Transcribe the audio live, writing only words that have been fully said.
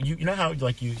you know how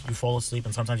like you fall asleep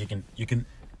and sometimes you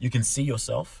can see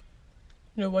yourself.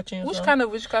 You're watching yourself. Which kind of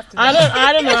witchcraft is I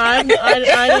don't know. I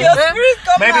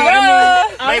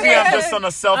Maybe I'm just on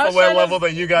a self-aware level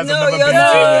that you guys have never been to.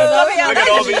 Look Look at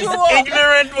all these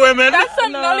ignorant women. That's a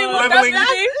Nollywood. leveling.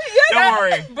 Don't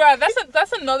worry. Bro,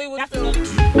 that's a Nollywood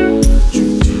film.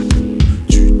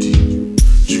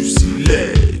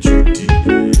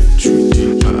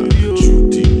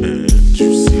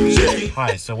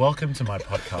 Hi, so welcome to my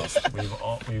podcast.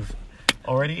 We've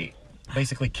already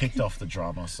basically kicked off the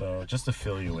drama, so just to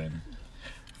fill you in,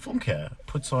 Funke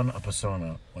puts on a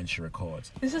persona when she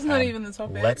records. This is not even the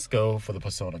topic. Let's go for the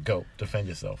persona. Go, defend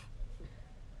yourself.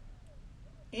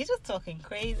 You're just talking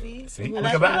crazy. See, And look I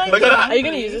at feel that. like Look at that. Are you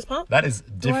gonna use this part? That is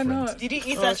Why different. not? Did you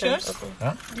eat at church?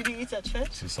 Huh? Did you eat at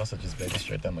church? Two sausages, baby,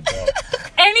 straight down the girl.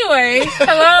 Anyways,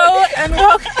 hello and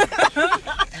welcome.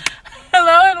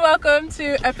 Hello and welcome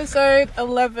to episode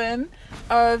 11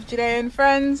 of Judea and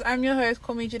Friends. I'm your host,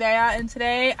 call me Judea, and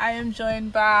today I am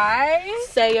joined by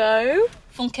Sayo.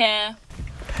 Funke.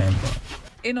 Pamper.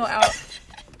 In or out.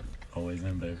 Always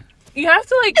in, baby. You have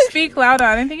to like speak louder.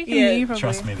 I don't think you can hear you properly.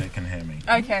 Trust me, they can hear me.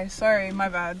 Okay, sorry, my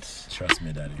bad. Trust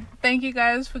me, daddy. Thank you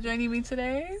guys for joining me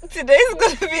today. Today's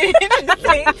gonna be an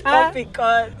interesting topic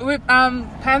because With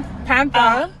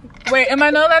Panther. Wait, am I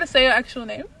not allowed to say your actual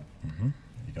name?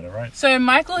 You got it right. So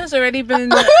Michael has already been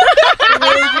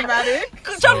really dramatic.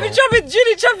 chop it,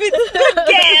 Judy, chop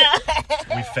it. Good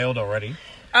girl. We failed already.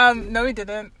 No, we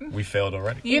didn't. We failed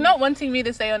already. You not wanting me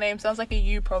to say your name sounds like a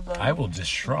you problem. I will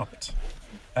disrupt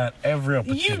at every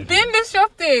opportunity. You've been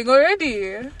disrupting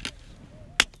already.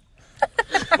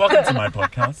 Welcome to my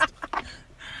podcast.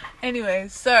 Anyway,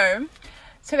 so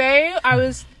today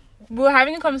we were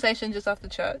having a conversation just after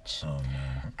church. Oh no.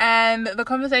 And the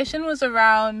conversation was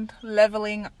around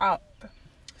leveling up.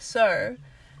 So,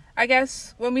 I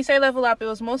guess when we say level up, it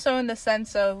was more so in the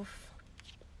sense of,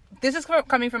 this is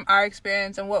coming from our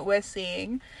experience and what we're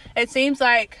seeing. It seems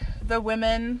like the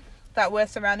women that we're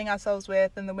surrounding ourselves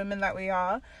with and the women that we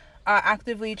are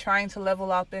actively trying to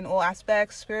level up in all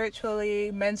aspects,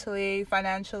 spiritually, mentally,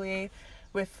 financially,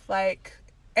 with like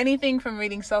anything from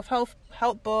reading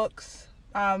self-help books,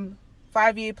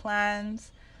 5-year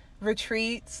plans,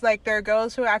 retreats. Like there are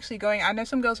girls who are actually I know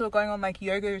some girls who are going on like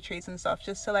yoga retreats and stuff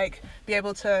just to like be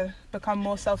able to become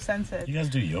more self-centered. You guys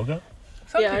do yoga?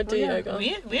 Some Yeah, I people, do yoga.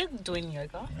 We're doing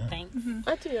yoga. Yeah. Thanks.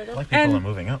 I do yoga. I like people are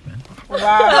moving up, man. Wow.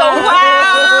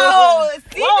 Wow. See,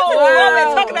 this is what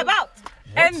we're talking about.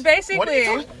 And What are basically,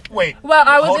 you Wait. well,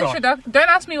 I was hold on. Don't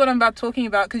ask me what I'm about talking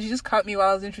about because you just cut me while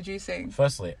I was introducing.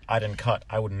 Firstly, I didn't cut.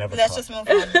 I would never Let's cut. just move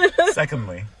on.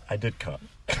 Secondly, I did cut.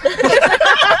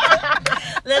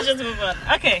 Let's just move on.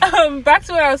 Okay. Back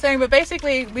to what I was saying, but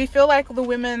basically, we feel like the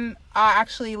women are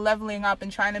actually leveling up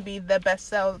and trying to be their best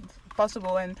selves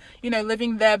possible and, you know,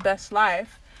 living their best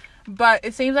life. But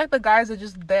it seems like the guys are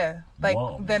just there. Like,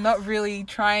 Whoa. they're not really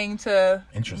trying to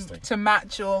Interesting. to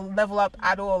match or level up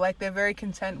at all. Like, they're very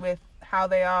content with how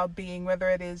they are being, whether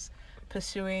it is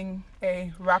pursuing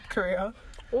a rap career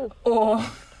or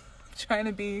trying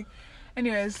to be...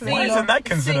 Anyways. Why isn't that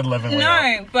considered leveling up?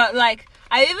 No, but like,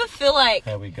 I even feel like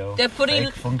There we go. they're putting...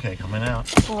 Fake Funke coming out.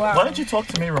 Wow. Why don't you talk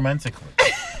to me romantically?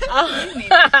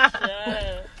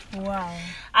 Wow.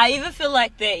 I even feel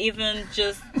like they're even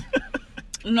just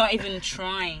not even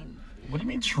trying. What do you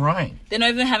mean trying? They're not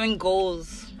even having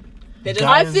goals. They're just...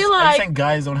 Guys, I feel are you like- saying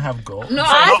guys don't have goals? No, So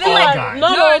I not feel all like- guys.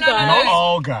 Not No, all no, guys. Not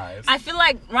all guys. I feel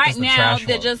like right Just the now trash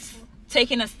they're one. just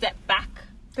taking a step back.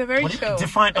 They're very What do you chill.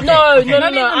 define? Okay, No. okay.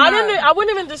 Not even I that. don't know. I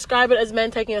wouldn't even describe it as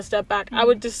men taking a step back. I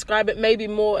would describe it maybe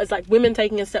more as like women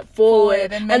taking a step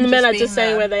forward, and and the men just are being just staying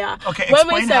there. where they are. Okay, When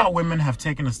we explain say- how women have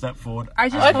taken a step forward. I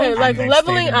just Okay, And like they've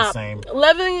leveling stayed in the up. same-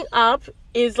 Leveling up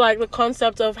is like the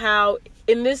concept of how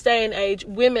in this day and age,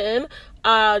 women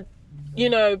are, you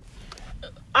know,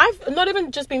 I've not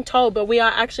even just been told, but we are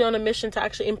actually on a mission to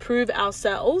actually improve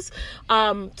ourselves,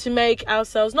 to make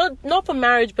ourselves not for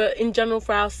marriage, but in general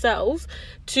for ourselves,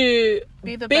 to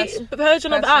Be the be best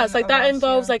version of us. Like of that us,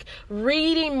 involves yeah. like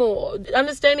reading more,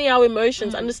 understanding our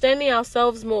emotions, understanding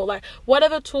ourselves more. Like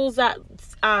whatever tools that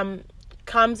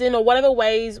comes in or whatever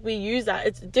ways we use that,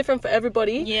 it's different for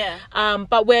everybody. Yeah.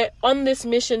 But we're on this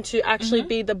mission to actually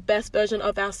be the best version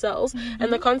of ourselves,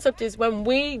 and the concept is when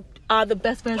we are the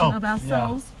best version Oh, of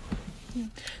ourselves.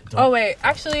 Oh wait,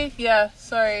 actually, yeah,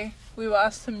 sorry. We were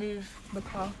asked to move the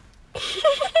car.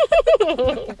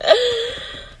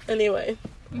 Anyway,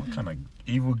 What kind of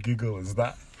evil giggle is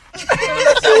that?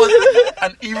 That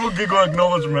was an evil giggle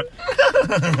acknowledgement.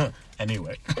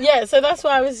 Anyway. Yeah, so that's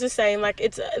why I was just saying, like,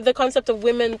 it's the concept of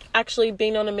women actually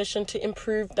being on a mission to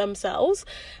improve themselves.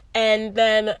 And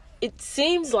then it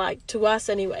seems like, to us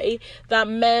anyway, that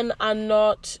men are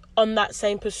not on that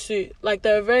same pursuit. Like,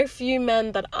 there are very few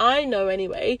men that I know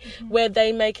anyway, where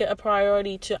they make it a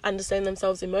priority to understand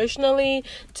themselves emotionally,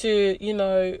 to, you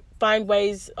know, find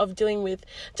ways of dealing with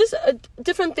just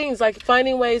different things, like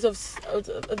finding ways of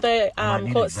they might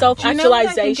need call it examples. self-actualization, Do you know what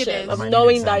I think it is? of I might need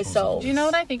knowing examples of thyself. Do you know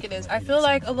what I think it is? I feel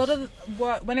like a lot of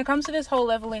when it comes to this whole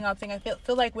leveling up thing, I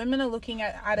feel like women are looking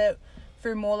at it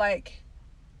through more like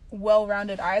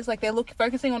well-rounded eyes. Like they're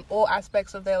focusing on all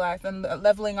aspects of their life and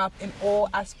leveling up in all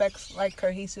aspects, like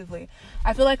cohesively.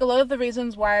 I feel like a lot of the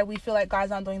reasons why we feel like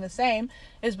guys aren't doing the same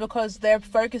is because they're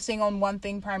focusing on one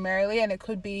thing primarily, and it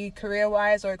could be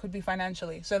career-wise or it could be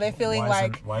financially. So they're feeling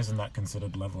Why isn't that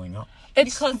considered leveling up?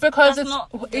 it's Because it's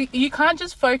that's you can't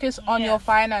just focus on Yeah. your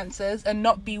finances and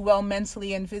not be well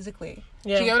mentally and physically.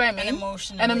 Yeah. Do you get what I mean?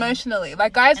 And emotionally.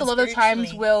 Like guys And a lot of times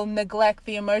spiritually. will neglect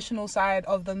the emotional side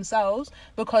of themselves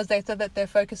because they said that they're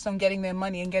focused on getting their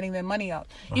money and getting their money up.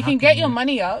 Well, You how can can get your you-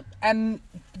 money up and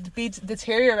be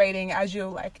deteriorating as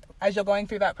you're going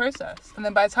through that process. And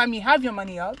then by the time you have your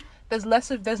money up, there's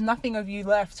nothing of you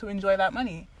left to enjoy that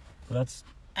money. But that's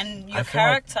And I your feel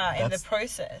like character in the that's-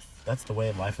 process. that's the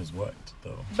way life has worked,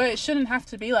 though. But it shouldn't have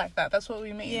to be like that. That's what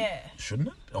we mean. Yeah. Shouldn't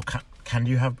it? Or can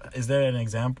you have? Is there an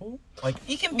example? Like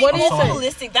You can be What do more you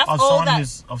think? holistic. That's of all someone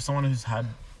that. of someone who's had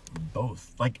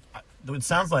both. Like it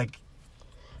sounds like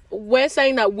We're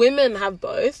saying that women have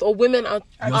both, or women are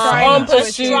You're are saying on that.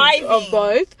 pursuit Striving. of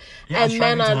both, yeah, and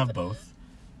men striving to are, have both.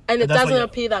 and it That's what doesn't you-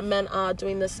 appear that men are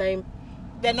doing the same.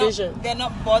 They're not. vision. They're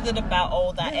not bothered about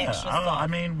all that Yeah, extra I don't know. stuff. I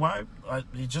mean, why?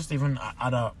 Just even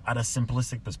at a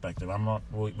simplistic perspective, I'm not.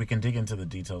 We can dig into the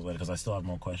details later because I still have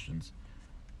more questions.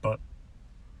 But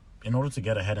in order to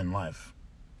get ahead in life,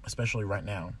 especially right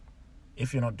now,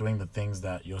 if you're not doing the things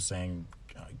that you're saying,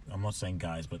 I'm not saying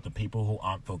guys, but the people who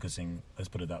aren't focusing. Let's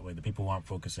put it that way: the people who aren't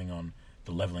focusing on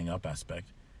the leveling up aspect,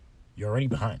 you're already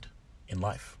behind in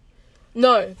life.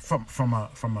 No, From a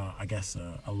I guess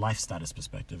a life status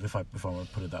perspective, if I want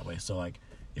to put it that way. So like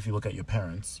if you look at your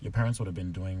parents would have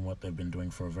been doing what they've been doing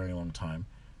for a very long time,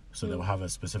 so they will have a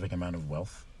specific amount of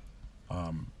wealth,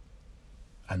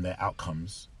 and their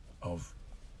outcomes of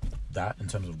that in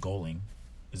terms of goaling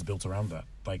is built around that.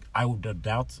 Like I would have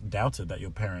doubted that your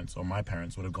parents or my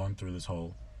parents would have gone through this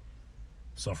whole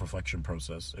self-reflection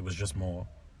process. It was just more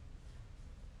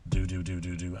do,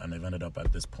 and they've ended up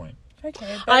at this point.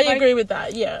 Okay. I agree with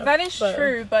that. Yeah, That is but-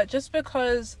 true, but just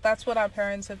because that's what our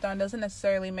parents have done doesn't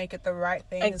necessarily make it the right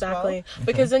thing Exactly, as well.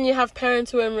 because then you have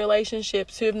parents who are in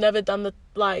relationships who have never done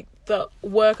the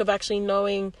work of actually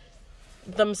knowing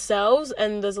themselves,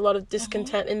 and there's a lot of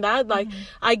discontent in that. Like,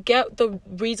 I get the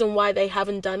reason why they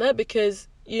haven't done it, because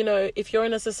you know, if you're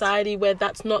in a society where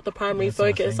that's not the primary That's not a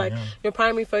focus, thing, like yeah. your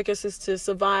primary focus is to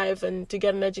survive and to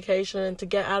get an education and to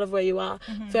get out of where you are,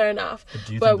 fair enough. But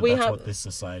do you But think that we that's have what this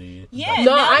society? Yeah.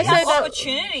 No, now I we say have that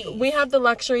opportunity. we have the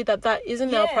luxury that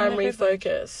isn't our Yeah, primary definitely.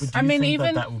 focus. But do I you mean, think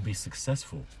even- that would be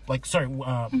successful? Like, sorry,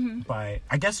 by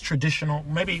I guess traditional.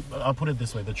 Maybe I'll put it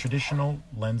this way: the traditional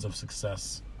lens of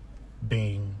success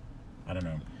being, I don't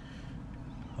know.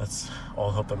 Let's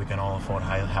all hope that we can all afford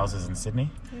high houses in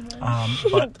Sydney.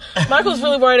 But Michael's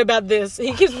really worried about this.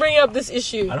 He keeps bringing up this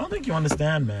issue. I don't think you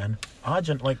understand, man.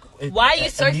 Argent, like, Why are you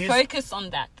so and focused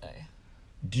on that though?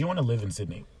 Do you want to live in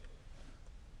Sydney?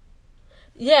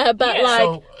 Yeah, but Yeah, like,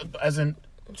 So, as in,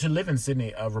 to live in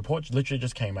Sydney, a report literally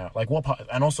just came out. Like, what part?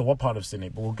 And also, what part of Sydney?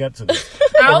 But we'll get to this.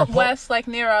 A Out report- west, like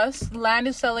near us, land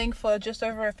is selling for just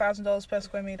over $1,000 per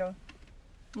square meter.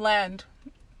 Land,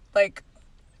 like,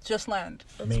 just land.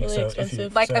 it's Me, really so if you-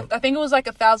 expensive. Like So- I think it was like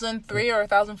 1,003 or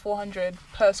 1,400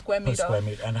 per square per meter. square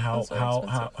meter. And how That's very how,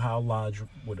 expensive. how large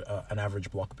would an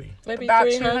average block be? Maybe About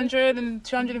 300. 200 and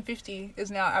 250 is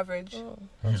now average. Oh,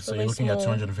 So really you're looking at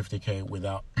small. 250K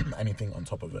without anything on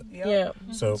top of it. Yeah,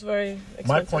 So it's very expensive.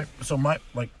 my point. So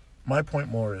my point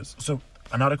more is, so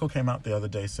an article came out the other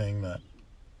day saying that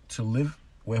to live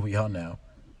where we are now,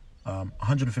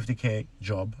 150K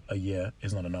job a year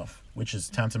is not enough, which is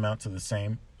tantamount to the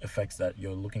same effects that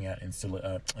you're looking at in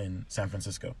San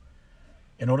Francisco.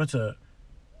 In order to,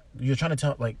 you're trying to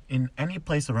tell, like, in any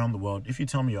place around the world, if you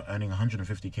tell me you're earning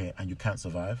 150K and you can't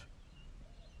survive,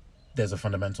 there's a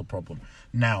fundamental problem.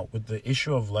 Now, with the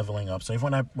issue of leveling up, so if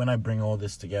when I bring all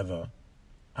this together,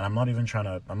 and I'm not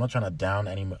trying to down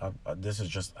any, this is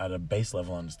just at a base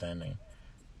level understanding,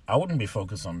 I wouldn't be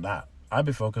focused on that. I'd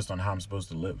be focused on how I'm supposed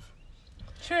to live.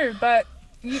 True, but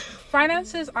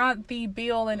finances aren't the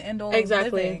be all and end all Exactly.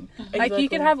 of living. Like, you Exactly.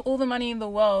 could have all the money in the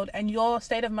world and your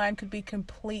state of mind could be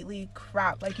completely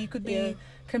crap. Like, you could be Yeah.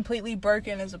 completely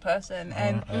broken as a person.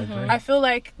 And I agree. I feel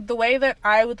like the way that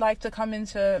I would like to come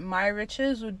into my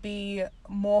riches would be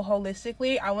more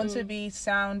holistically. I want to be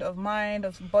sound of mind,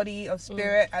 of body, of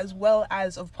spirit, as well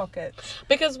as of pocket.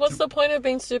 Because what's the point of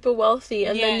being super wealthy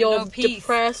and then Yeah, you're no peace.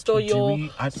 depressed or you're...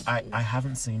 I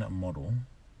haven't seen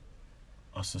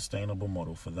a sustainable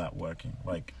model for that working.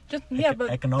 Like, Just but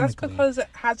that's economically. because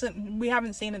we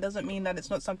haven't seen it doesn't mean that it's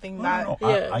not something No, that... no,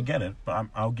 Yeah. I get it, but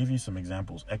I'll give you some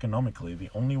examples. Economically, the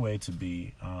only way to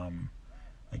be,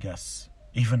 I guess,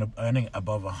 even earning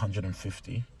above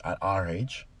 150 at our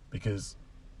age, because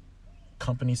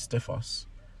companies stiff us.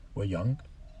 We're young,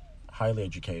 highly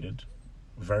educated,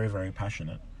 very, very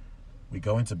passionate. We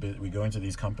go into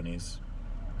these companies,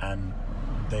 and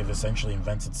they've essentially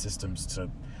invented systems to,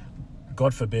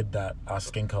 God forbid that our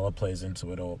skin color plays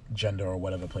into it or gender or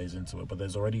whatever plays into it, but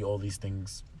there's already all these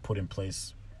things put in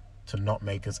place to not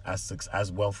make us as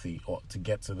wealthy or to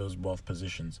get to those wealth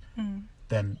positions,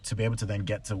 then to be able to then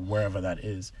get to wherever that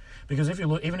is. Because if you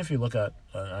look at,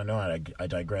 I know I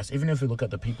digress. Even if you look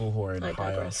at the people who are in I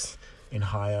higher digress.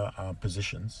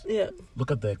 positions, Yeah.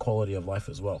 look at their quality of life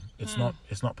as well. It's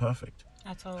not perfect.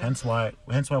 At all. Hence why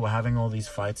we're having all these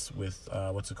fights with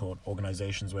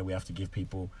organizations where we have to give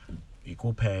people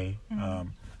equal pay,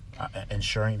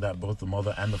 ensuring that both the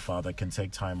mother and the father can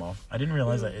take time off. I didn't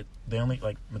realize that they only,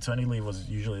 like, maternity leave was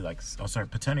usually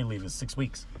paternity leave is 6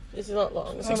 weeks. It's not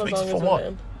long. It's 6 not as weeks long for as a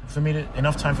what? man.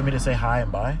 Enough time for me to say hi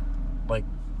and bye. Like,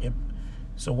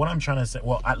 so what I'm trying to say,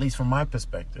 well, at least from my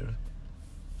perspective,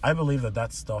 I believe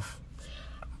that stuff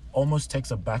almost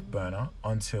takes a back burner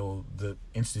until the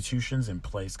institutions in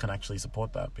place can actually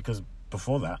support that. Because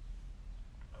before that,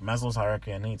 Maslow's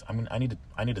hierarchy of needs. I mean, I need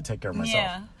to take care of myself.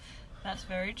 Yeah, that's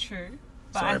very true.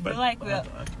 But Sorry, I feel but- like we're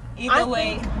either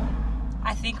way.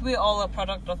 I think we're all a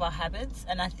product of our habits,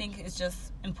 and I think it's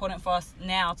just important for us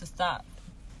now to start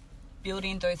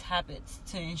building those habits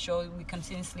to ensure we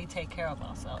continuously take care of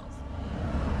ourselves.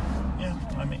 Yeah,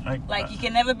 I mean, You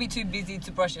can never be too busy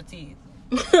to brush your teeth.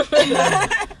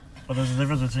 But there's a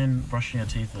difference between brushing your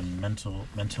teeth and mental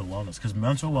wellness. Because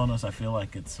mental wellness, I feel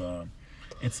like it's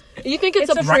You think it's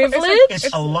a It's a- privilege? it's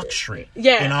a luxury.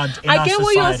 Yeah. in I our get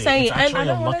what you're society. saying, It's and actually I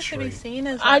don't a want us to be luxury. seen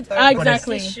as that, though.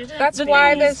 Exactly. That's The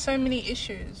why thing is- there's so many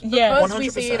issues. Yeah. Because we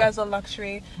see 100%. it as a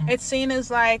luxury. It's seen as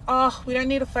like, oh, we don't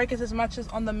need to focus as much as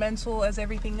on the mental as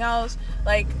everything else.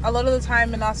 Like, a lot of the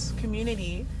time in us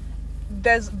community,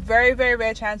 there's very, very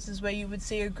rare chances where you would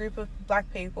see a group of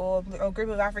black people or a group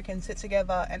of Africans sit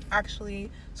together and actually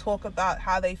talk about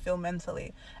how they feel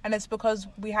mentally. And it's because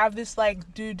we have this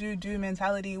like do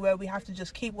mentality where we have to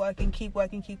just keep working.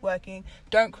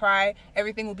 Don't cry.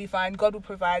 Everything will be fine. God will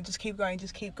provide. Just keep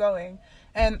going.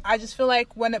 And I just feel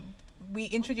like when we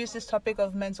introduce this topic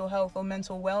of mental health or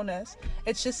mental wellness,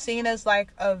 it's just seen as like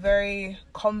a very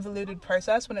convoluted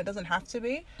process when it doesn't have to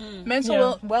be.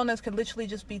 Mental wellness could literally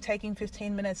just be taking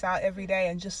 15 minutes out every day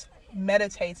and just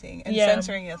meditating and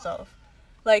centering yourself.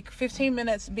 Like 15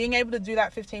 minutes, being able to do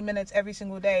that 15 minutes every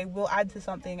single day will add to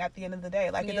something at the end of the day.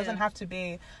 Like, it doesn't have to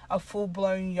be a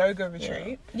full-blown yoga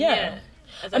retreat. Yeah.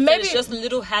 As And I said, maybe- it's just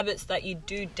little habits that you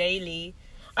do daily.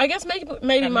 I guess maybe That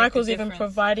make Michael's a even difference.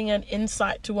 providing an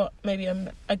insight to what maybe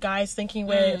a guy's thinking,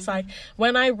 where it's like,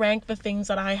 when I rank the things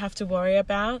that I have to worry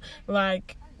about,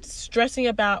 like stressing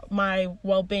about my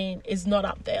well-being is not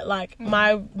up there. Like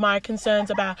my concerns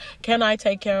about, can I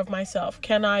take care of myself?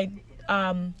 Can I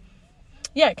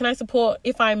support,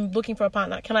 if I'm looking for a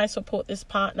partner, can I support this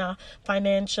partner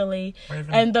financially? Or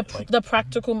even, And like- the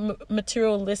practical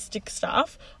materialistic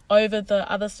stuff over the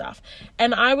other stuff.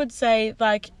 And I would say,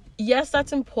 like, yes,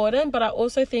 that's important, but I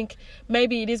also think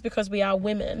maybe it is because we are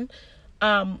women.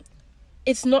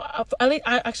 It's not, I'm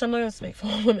not going to speak for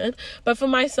women, but for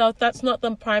myself, that's not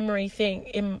the primary thing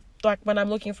in, like, when I'm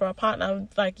looking for a partner. I'm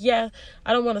like, I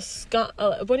don't want to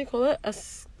what do you call it?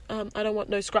 I don't want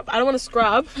no scrub. I don't want to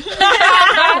scrub.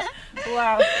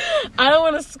 Wow. I don't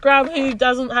want to scrub who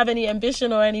doesn't have any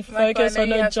ambition or any focus I or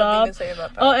know you no have something job to say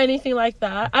about that. or anything like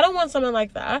that. I don't want someone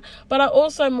like that. But I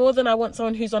also, more than I want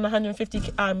someone who's on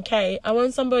 150K, I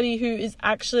want somebody who is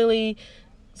actually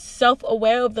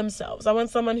self-aware of themselves. I want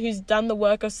someone who's done the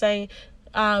work of saying,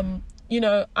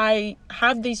 I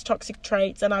have these toxic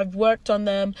traits and I've worked on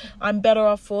them. I'm better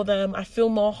off for them. I feel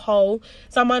more whole.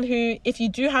 Someone who, if you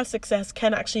do have success,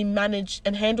 can actually manage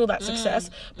and handle that success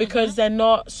because they're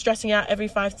not stressing out every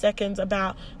 5 seconds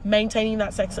about maintaining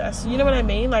that success. You know what I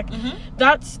mean? Like,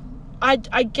 that's, I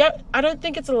don't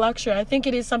think it's a luxury. I think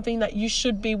it is something that you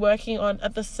should be working on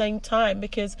at the same time,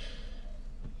 because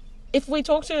if we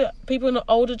talk to people in the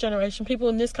older generation, people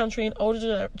in this country in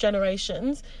older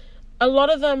generations, a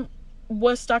lot of them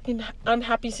were stuck in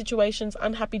unhappy situations,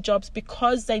 unhappy jobs,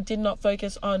 because they did not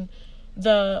focus on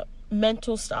the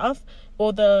mental stuff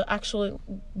or the actual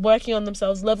working on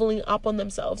themselves, leveling up on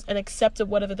themselves, and accepted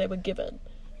whatever they were given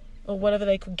or whatever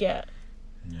they could get.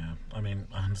 Yeah, I mean,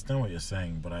 I understand what you're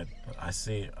saying, but I've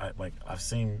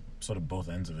seen sort of both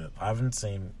ends of it. I haven't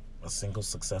seen a single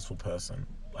successful person,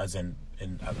 as in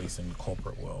at least in the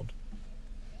corporate world,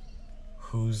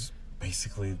 who's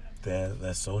basically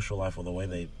their social life or the way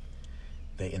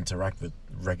they interact with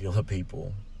regular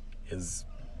people is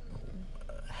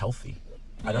healthy.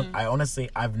 I honestly,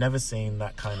 I've never seen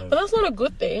that kind of. But that's not a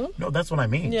good thing. No, that's what I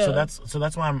mean. Yeah. So that's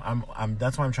why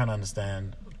that's why I'm trying to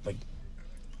understand. Like,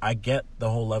 I get the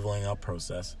whole leveling up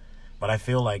process, but I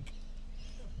feel like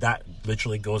that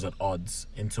literally goes at odds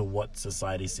into what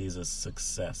society sees as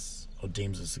success or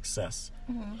deems as success.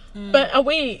 But are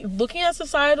we looking at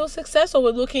societal success, or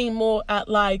we're looking more at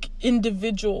like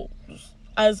individuals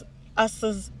as us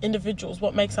as individuals?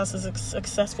 What makes us as a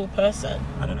successful person?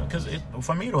 I don't know, because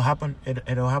for me it'll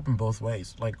happen both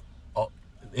ways. Like,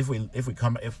 if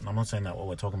I'm not saying that what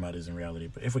we're talking about is in reality,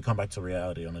 but if we come back to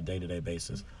reality on a day-to-day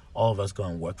basis, all of us go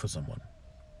and work for someone.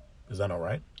 Is that all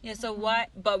right? Yeah, so why?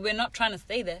 But we're not trying to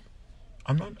stay there.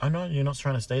 I know you're not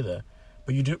trying to stay there,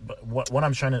 but you do. But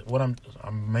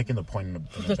I'm making the point in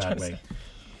a bad way.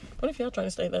 What if you're trying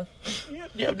to stay there?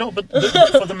 Yeah, no, but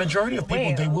for the majority of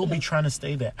people, they will be trying to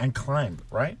stay there and climb,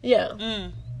 right? Yeah.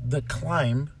 The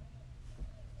climb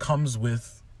comes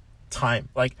with time.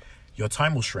 Like, your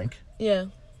time will shrink. Yeah.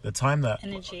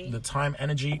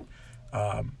 Energy.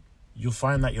 You'll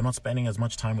find that you're not spending as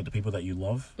much time with the people that you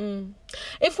love.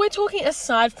 If we're talking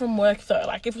aside from work, though,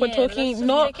 like if we're let's talking just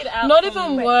not take it out not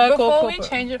from even work or Before we corporate.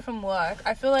 change it from work,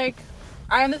 I feel like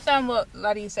I understand what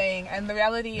Laddie's saying, and the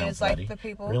reality No, is like Laddie. the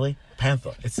people. Really?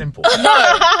 Panther. It's simple.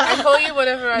 I call you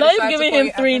whatever I Now decide you've to given call him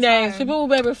you at 3 the names. time. People will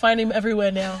be able to find him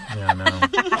everywhere now. Yeah, I know.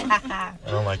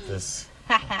 I don't like this.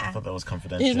 I thought that was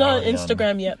confidential. He's not on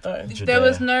Instagram yet, though. There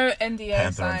was no NDA Panther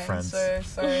and sign, Friends. so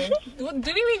sorry. What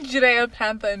do you mean Judea,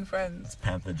 Panther and Friends?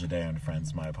 Panther, Judea, and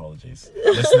Friends. My apologies.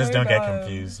 Listeners, don't get God.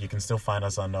 confused. You can still find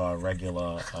us under our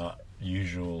regular,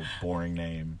 usual, boring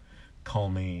name. Call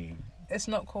me. It's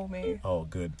not Call Me. Oh,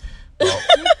 good. Well,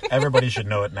 everybody should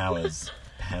know it now as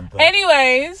Panther.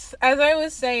 Anyways, as I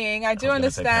was saying, I do I was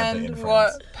gonna say Panther in understand what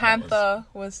Friends. Panther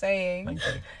was saying. Thank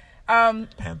you.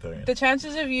 Panther. The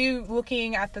chances of you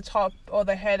looking at the top or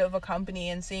the head of a company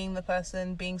and seeing the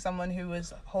person being someone who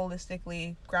is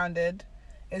holistically grounded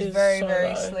is very, so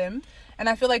very low. slim. And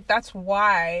I feel like that's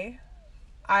why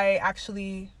I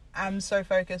actually am so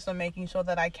focused on making sure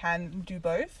that I can do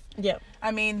both. Yeah.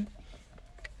 I mean,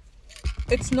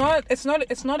 it's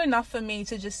not enough for me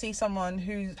to just see someone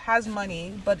who has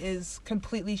money but is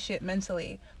completely shit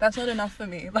mentally. That's not enough for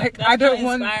me. Like, That's I don't not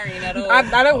want inspiring at all. I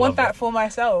don't love want that that. for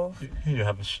myself. You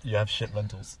have shit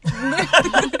lentils.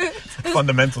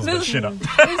 Fundamentals, but shit up.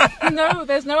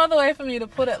 There's no other way for me to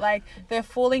put it. Like, they're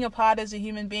falling apart as a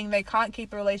human being. They can't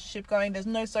keep a relationship going. There's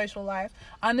no social life.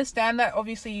 I understand that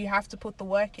obviously you have to put the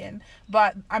work in,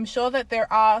 but I'm sure that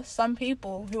there are some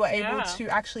people who are able Yeah. to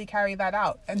actually carry that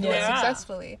out and do it Yeah.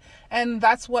 successfully. And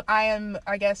that's what I am,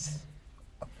 I guess,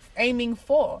 aiming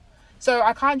for. So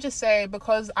I can't just say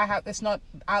because it's not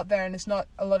out there and it's not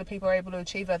a lot of people are able to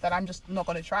achieve it that I'm just not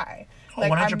going to try. Oh,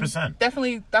 100%.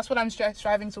 Definitely, that's what I'm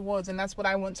striving towards, and that's what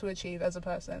I want to achieve as a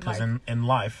person. Because Like, in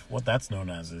life, what that's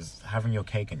known as is having your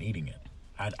cake and eating it.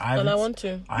 And I want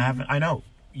to. I haven't. I know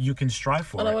you can strive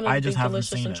for And I it. want it I to just be haven't delicious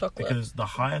seen and it chocolate. because the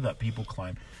higher that people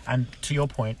climb, and to your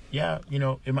point, yeah,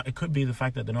 it could be the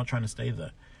fact that they're not trying to stay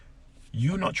there.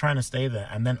 You not trying to stay there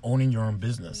and then owning your own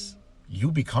business,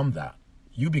 you become that.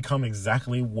 You become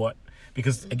exactly what.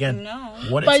 Because again, No.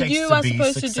 what it But takes you to are be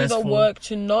supposed successful. to do the work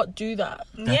to not do that.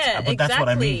 Yeah, But that's what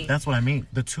I mean. exactly. That's what I mean.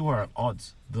 The two are at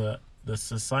odds. The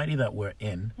society that we're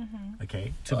in,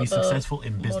 okay, to be The successful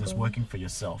in business, model. working for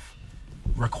yourself,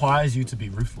 requires you to be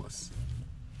ruthless.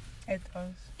 it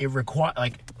does. It requires,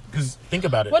 because think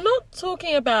about it. We're not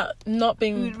talking about not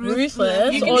being Ruthless.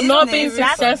 ruthless You can or do not it. being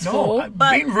Exactly. successful. No,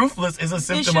 But being ruthless is a You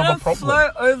symptom of a shouldn't problem. flow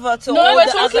over to No, all we're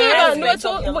the talking other about. aspects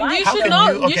of your You life. should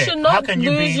not. You should not how can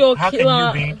you lose be, your how can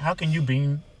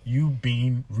killer. you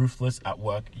being ruthless at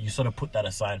work, you sort of put that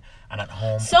aside, and at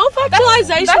home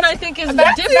Self-actualization, That's- I think, is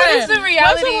that different. is the reality.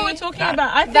 That's not what we're talking That-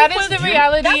 about. I think That is we're- the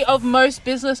reality of most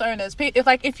business owners.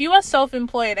 If you are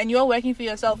self-employed and you're working for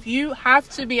yourself, you have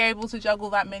to be able to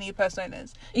juggle that many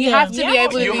personas. You Yeah. have to be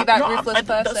able to You- be that no, ruthless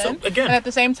that's- person, again, and at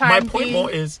the same my time, point more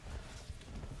is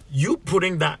you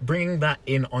bringing that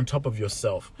in on top of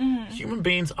yourself. Human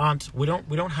beings we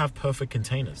don't have perfect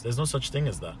containers. There's no such thing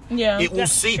as that. Yeah. It will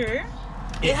That's seep. true.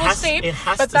 It has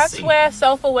but to that's seep. where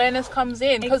self-awareness comes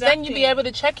in, because then you'd be Exactly. able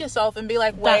to check yourself and be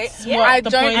like, wait, That's what I the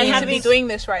don't point need is. to be doing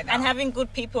this right now. And having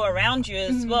good people around you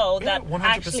as well Yeah, that 100%.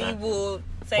 actually will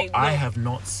say, But I look, have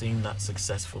not seen that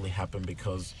successfully happen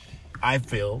because I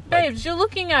feel like, Babes, you're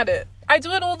looking at it. I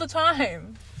do it all the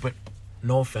time. but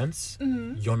no offense,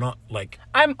 you're not like,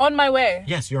 I'm on my way.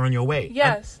 yes, you're on your way.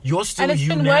 Yes. And you're still And it's you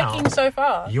been now. working so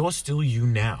far. You're still you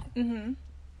now.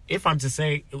 If I'm to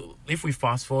say, if we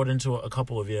fast forward into a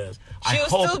couple of years, She'll I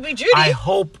hope, still be Judy. I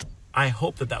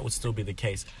hope that would still be the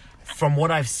case. From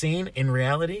what I've seen in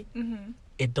reality,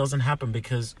 it doesn't happen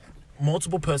because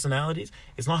multiple personalities.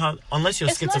 It's not how unless you're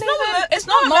It's not schizophrenic. even- it's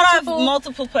not a matter of multiple-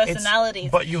 multiple personalities.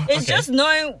 but you- it's okay. just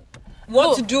knowing what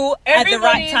Look, to do at the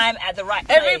right everybody- time, at the right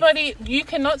place. Everybody, you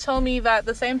cannot tell me that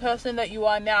the same person that you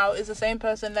are now is the same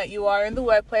person that you are in the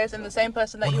workplace, and the same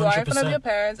person that you are in front of 100%. your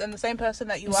parents, and the same person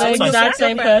that you The are with your exact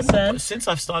same girlfriend. person. Since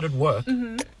I've started work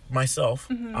myself,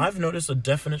 I've noticed a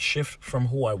definite shift from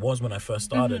who I was when I first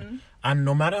started. And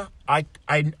no matter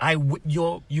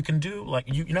you can do like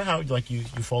you know how like you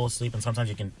fall asleep and sometimes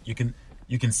you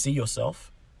can see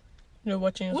yourself. You're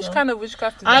watching yourself. Which kind of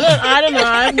witchcraft is I that? don't know.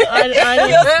 I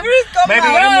Your spirit's come Maybe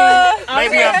out.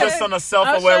 maybe I'm just on a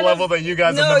self-aware level that you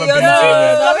guys No, have never you're been not. to.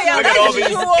 No, yeah, Look at that's all these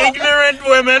true. ignorant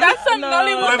women. That's some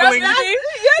Nollywood. Leveling- That's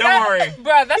Don't worry.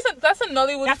 Bruh, that's a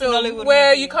Nollywood That's a film Nollywood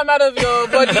where movie. you come out of your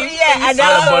body. Yeah, and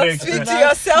Out of body then speak to experience.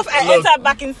 yourself and Look. enter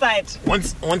back inside.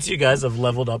 Once you guys have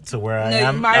leveled up to where I No,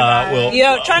 am, my bad. we'll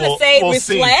You're trying we'll- to say we'll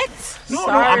see. reflect. No,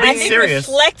 Sorry. I'm I being think serious.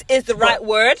 reflect is the right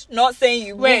word, not saying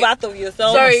you Wait. move out of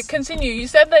yourself. Sorry, continue. You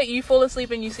said that you fall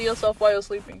asleep and you see yourself while you're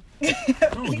sleeping.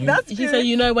 No, you- That's He true. said,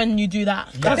 you know when you do that.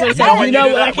 That's what he You said. know when You you know,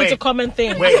 do that? like it's a Wait. common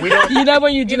thing. Wait, we don't. You know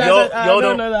when you do that. I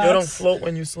don't know that. You don't float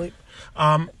when you sleep.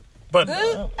 But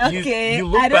Okay, you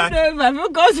look I back. don't know if I feel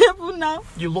comfortable now.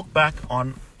 You look back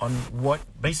on what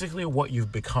basically what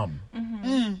you've become.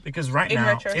 Because right In now,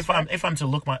 retrospect. if I'm to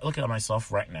look at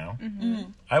myself right now,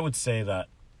 I would say that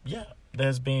there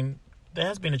has been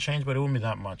a change, but it wouldn't be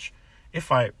that much.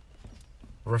 If I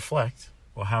reflect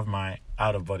or have my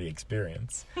out of body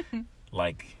experience,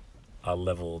 like a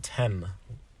level 10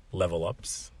 level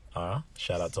ups.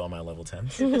 Shout out to all my level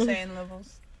 10s. Super Saiyan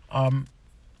levels.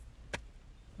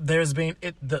 There's been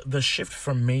the shift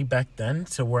from me back then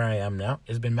to where I am now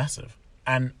has been massive,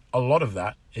 and a lot of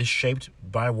that is shaped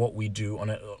by what we do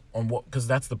on what, because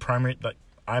that's the primary. Like,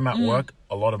 I'm at work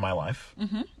a lot of my life.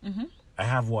 I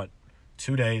have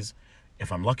 2 days,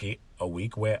 if I'm lucky, a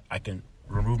week where I can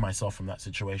remove myself from that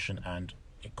situation and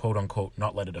quote unquote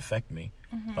not let it affect me.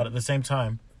 But at the same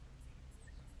time,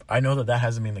 I know that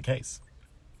hasn't been the case.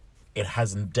 It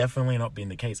has definitely not been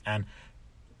the case, and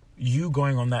you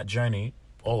going on that journey.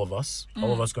 All of us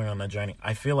going on that journey,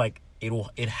 I feel like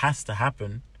it has to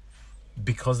happen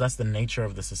because that's the nature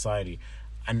of the society.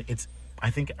 And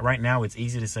I think right now it's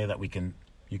easy to say that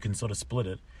you can sort of split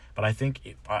it, but I think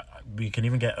we can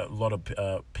even get a lot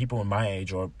of people in my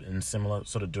age or in similar,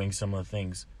 sort of doing similar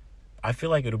things. I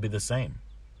feel like it'll be the same.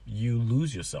 You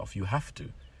lose yourself, you have to,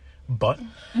 but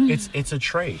it's a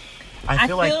trade. I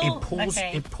feel like it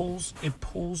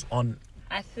pulls on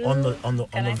I feel on the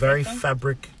Can I say very something?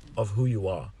 fabric of who you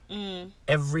are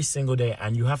every single day,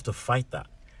 and you have to fight that.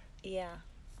 Yeah.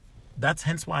 That's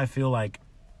hence why I feel like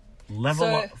level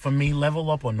So- up for me, level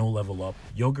up or no level up,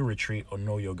 yoga retreat or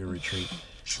no yoga retreat.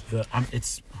 I'm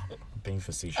being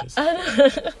facetious.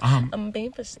 I'm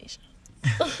being facetious.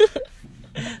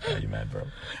 Are you mad, bro?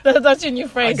 That's your new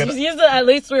phrase. gotta- You used it at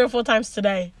least 3 or 4 times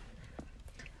today.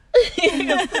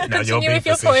 Now Continue with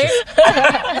your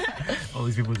All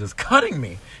these people just cutting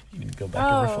me. You need to go back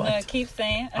and Oh. reflect. Keep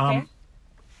saying. Okay.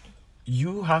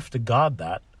 You have to guard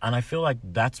that, and I feel like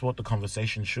that's what the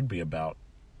conversation should be about.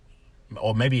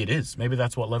 Or maybe it is. Maybe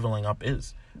that's what leveling up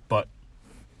is. But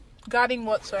Guarding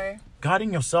what, sorry?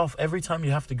 guarding yourself every time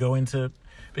you have to go into,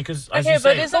 because as Okay, you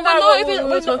but say, isn't But that no, what if we it- were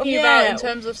but no, talking yeah. about in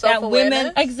terms of That self-awareness?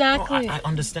 women- Exactly. I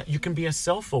understand you can be a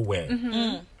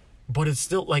self-aware, but it's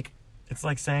still like it's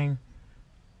like saying,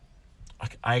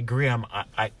 I agree.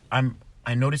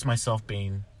 I notice myself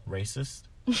being racist,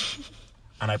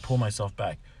 and I pull myself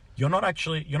back. You're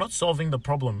not solving the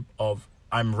problem of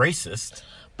I'm racist.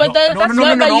 But No, then no, that's no,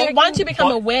 no, not. no, But no. once you become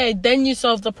But- aware, then you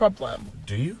solve the problem.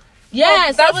 Do you?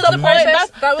 Yes, That was the point.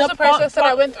 process. That was the the process that I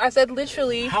part- went. I said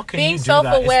literally How can being you do that?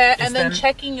 self-aware It's and then then-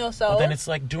 checking yourself. But then it's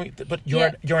like doing. But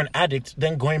Yeah. you're an addict,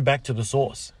 then going back to the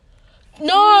source.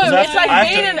 No, Because it's like I have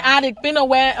being to- an addict, being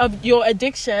aware of your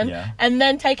addiction, Yeah. and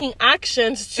then taking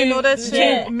actions to in order to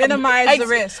Yeah. minimize Ex- the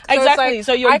risk. So it's exactly. like,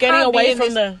 So you're I getting can't be away in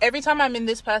from this, every time I'm in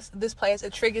this place,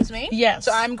 it triggers me. Yes.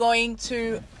 So I'm going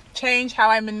to change how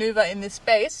I maneuver in this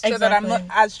space so that I'm not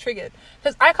Exactly. as triggered.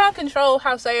 Because I can't control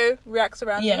how Sayo reacts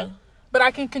around Yeah. me, but I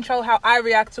can control how I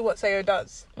react to what Sayo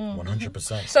does.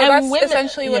 100%. So And that's women-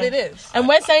 essentially what yeah. it is. And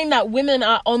we're saying that women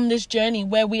are on this journey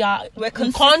where we're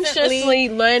consistently consciously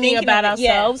learning thinking about of it,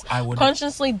 yeah. ourselves, I would-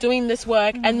 consciously doing this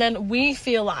work, and then we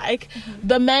feel like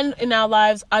the men in our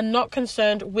lives are not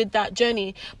concerned with that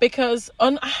journey because they're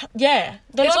It's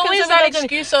not always concerned that with journey.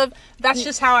 excuse of, that's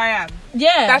just how I am.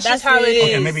 Yeah, That's just how it is.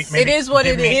 Okay, maybe It is what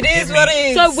give it me- is. It is give me- what it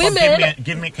is. So Well, women,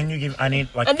 give me. Can you give? I need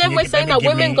like. and then can we're you saying maybe that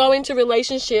give women me- go into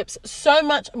relationships so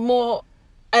much more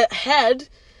ahead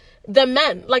than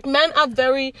men. Like men are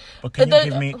very. But can you the-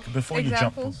 give me before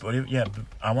Examples? you jump? But yeah,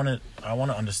 I want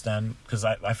to understand because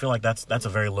I feel like that's a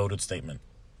very loaded statement.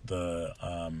 The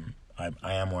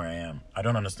I am where I am. I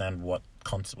don't understand what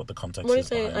the context What are you is.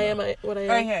 saying? behind I am that. what I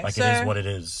am. Okay, Like so, it is what it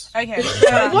is. Okay, You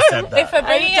so said that. if we're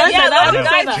bringing I it don't say that. I No, don't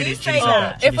say that. Judy say said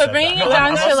that. Judy If we're said bringing that. it down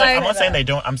I'm to, not saying- like- I'm not saying they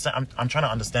don't. I'm trying to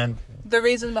understand the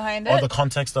reason behind all it. the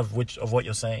context of what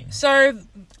you're saying. So,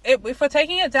 if we're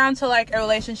taking it down to like a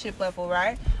relationship level,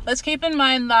 right? Let's keep in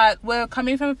mind that we're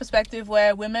coming from a perspective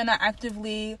where women are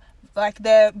actively, like,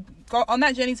 they're on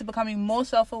that journey to becoming more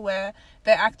self-aware.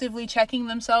 They're actively checking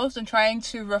themselves and trying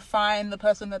to refine the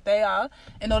person that they are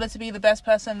in order to be the best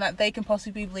person that they can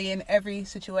possibly be in every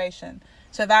situation.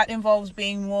 So that involves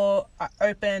being more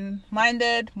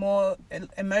open-minded, more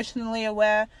emotionally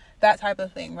aware, that type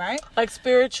of thing, right? Like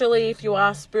spiritually, if you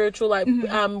are spiritual, like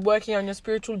working on your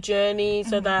spiritual journey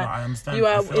so that I understand. you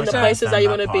I are feel in like the I places that you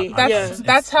want understand to that be. part. That's Yeah.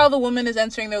 that's how the woman is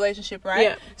entering the relationship, right?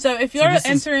 Yeah. So if So you're this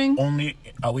is entering, only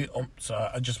are we? So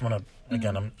I just want to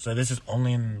again. So this is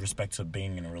only in respect to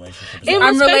being in a relationship. Is In that-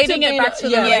 I'm respect relating to it being back a- to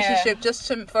the yeah. relationship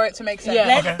just for it to make sense.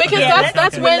 Yeah, Okay, because okay,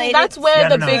 that's okay. when that's where Yeah,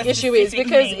 the no, big no. issue is. Specific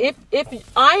Because thing.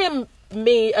 if I am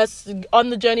me as on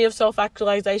the journey of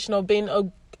self-actualization or being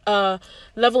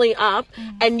leveling up,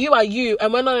 and you are you,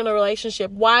 and we're not in a relationship,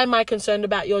 why am I concerned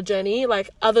about your journey? Like,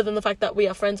 other than the fact that we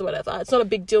are friends or whatever, it's not a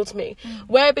big deal to me.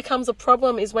 Where it becomes a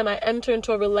problem is when I enter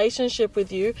into a relationship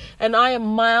with you and I am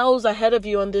miles ahead of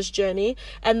you on this journey,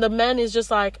 and the man is just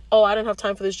like, oh, I don't have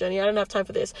time for this journey, I don't have time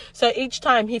for this. So each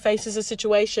time he faces a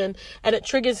situation and it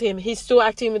triggers him, he's still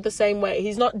acting with the same way. He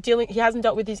hasn't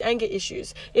dealt with his anger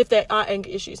issues, if there are anger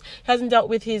issues. He hasn't dealt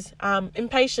with his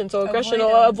impatience or aggression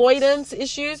or avoidance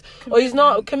issues, or he's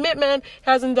not commitment,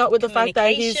 hasn't dealt with the fact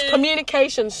that his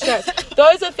communication, stress.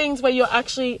 Those are things where you're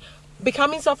actually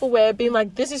becoming self-aware, being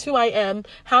like, this is who I am,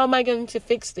 how am I going to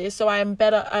fix this so I am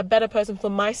a better person for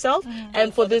myself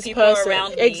and for the this people person.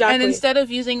 around me. Exactly. And instead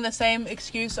of using the same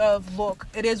excuse of, look,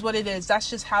 it is what it is, that's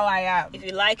just how I am. If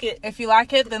you like it, If you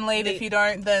like it, then leave. If you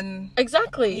don't, then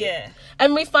Exactly. yeah.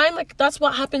 And we find like that's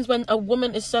what happens when a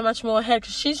woman is so much more ahead,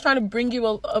 because she's trying to bring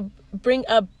you bring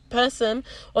a person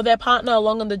or their partner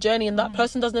along on the journey, and that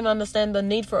person doesn't even understand the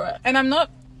need for it. and I'm not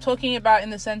talking about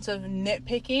in the sense of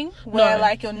nitpicking, where No.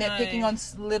 like you're nitpicking on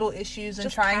little issues and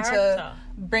Just trying character.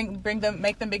 to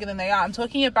make them bigger than they are. I'm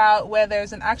talking about where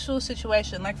there's an actual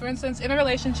situation, like for instance in a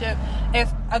relationship, if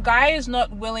a guy is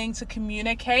not willing to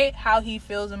communicate how he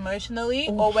feels emotionally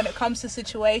or when it comes to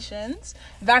situations,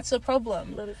 that's a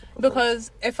problem. That is a problem.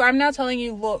 Because if I'm now telling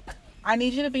you, look, I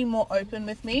need you to be more open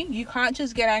with me. You can't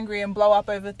just get angry and blow up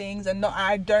over things and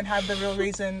I don't have the real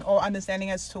reason or understanding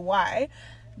as to why.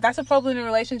 That's a problem in a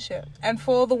relationship. And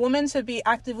for the woman to be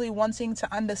actively wanting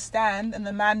to understand and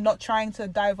the man not trying to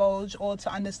divulge or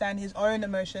to understand his own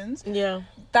emotions, Yeah.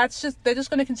 they're just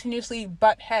going to continuously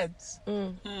butt heads.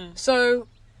 So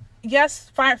yes,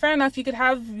 fair enough, you could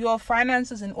have your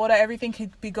finances in order, everything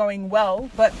could be going well,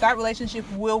 but that relationship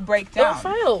will break It'll down.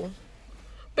 fail.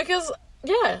 Because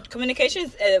Communication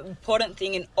is an important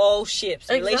thing in all ships,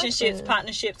 Exactly. relationships,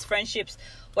 partnerships, friendships,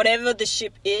 whatever the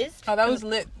ship is. Oh, that was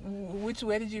lit.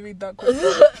 Where did you read that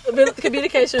quote?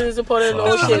 communication is important in So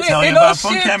all I'm trying to shit. tell you In all about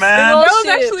ships. Funke, In man. all That was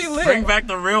ships. actually lit. Bring back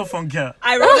the real Funke.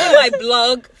 I wrote in my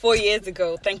blog 4 years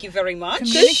ago. Thank you very much.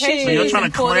 Communication So you're is trying to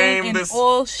important claim in this-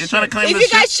 all You're trying to claim If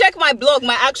this you guys ship? check my blog,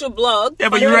 my actual blog. Yeah,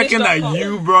 but you reckon that funnyundish.com.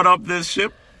 you brought up this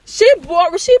ship? She made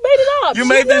it up. You She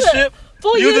made this did it. ship?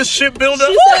 4 You the years. shipbuilder?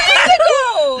 She said,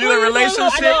 You the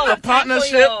relationship, the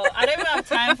partnership, I don't even have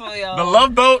time for y'all. the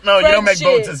love boat? No, you don't make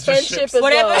boats. It's just Friendship ships. as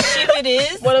Whatever well. ship it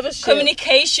is, Whatever ship.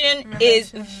 communication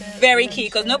is very key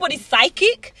because nobody's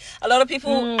psychic. A lot of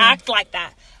people act like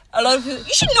that. A lot of people,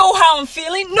 you should know how I'm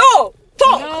feeling. No,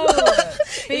 talk.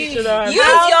 Speak. should know. Use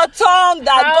your tongue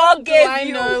that How God do gave I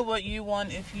you. know what you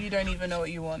want if you don't even know what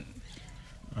you want?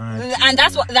 And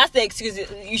that's the excuse.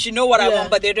 You should know what I Yeah. want,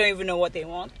 but they don't even know what they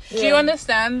want. Do you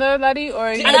understand though, Laddie? Or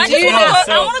And I do you just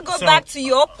know? want to go So- back to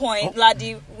your point,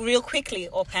 Laddie, real quickly,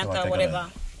 or Panther, I whatever.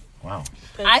 Wow.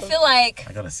 I feel like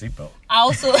I got a seatbelt. I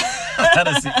also I had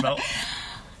a seatbelt.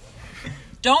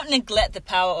 don't neglect the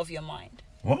power of your mind.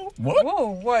 What? What?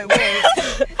 Whoa, wait.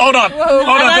 Hold on. Hold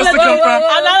on. Just to confirm.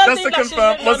 Another Just to thing that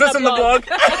confirm. should Was be this on in the the blog?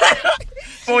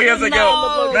 4 years ago.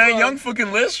 No. Man, young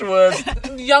fucking Lish was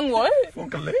Young what?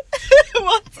 fucking lit.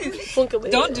 What? Funkily.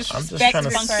 Don't I'm just disrespect trying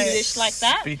to funky English like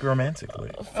that. speak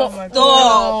romantically. Oh my god.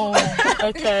 Oh.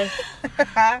 Okay.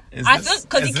 Is I this- feel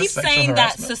because is you this keep sexual saying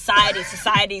that harassment?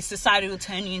 society will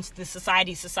turn you into this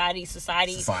society is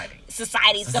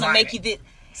gonna make you this.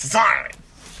 Society.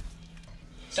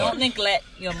 Don't neglect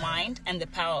your mind and the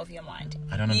power of your mind.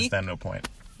 I don't understand no point.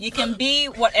 You can be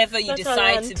whatever you That's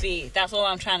decide all to be. That's all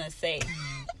I'm trying to say.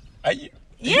 Are you,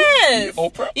 Yes. you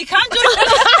Oprah? You can't just.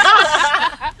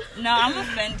 No, I'm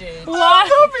offended.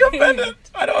 Don't be offended.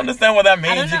 I don't understand what that don't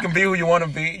means. You know. can be who you want to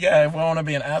be. Yeah, if I want to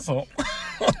be an asshole.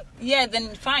 Yeah,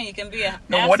 then fine. You can be a.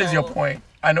 No, what is your point?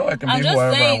 I know I can I'm be just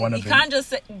whoever I saying want to you be. can't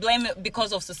just blame it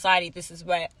because of society. This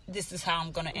is how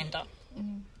I'm gonna end up.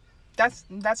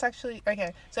 That's actually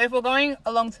okay. So if we're going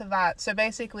along to that, so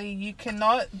basically you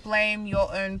cannot blame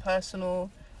your own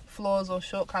personal flaws or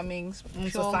shortcomings purely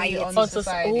society. on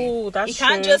society. Oh, that's You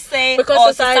can't true. just say, Because "Oh,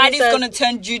 society society's says- gonna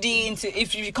turn Judy into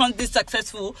if you become this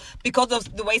successful because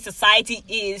of the way society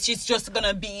is. She's just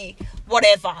gonna be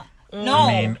whatever." No,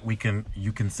 I mean,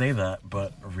 you can say that,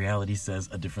 but reality says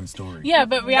a different story. Yeah,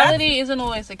 but reality isn't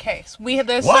always the case.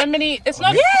 There's What? so many. It's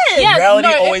not. Yes. Yes, Reality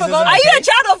no, if always we're isn't going- the are you a case.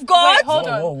 child of God? Wait, hold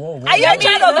on. Whoa. Are you a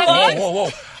child of let me- God? Whoa.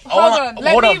 Hold on.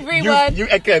 Let Hold me on. reword. You,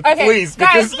 okay, Okay, please,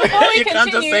 guys, because before we you can't just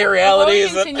continue, say reality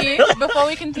isn't. before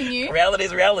we continue, Reality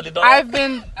is reality, dog.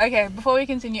 before we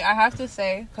continue, I have to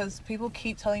say, because people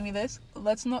keep telling me this,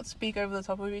 let's not speak over the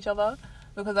top of each other,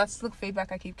 because that's the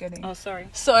feedback I keep getting. Oh, sorry.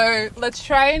 So let's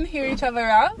try and hear each other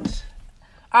out.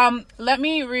 Let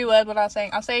me reword what I was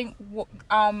saying. I was saying,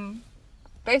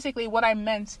 basically what I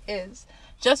meant is,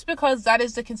 just because that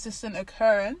is the consistent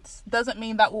occurrence doesn't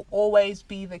mean that will always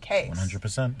be the case.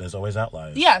 100%. There's always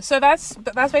outliers. Yeah, so that's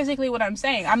basically what I'm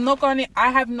saying. I can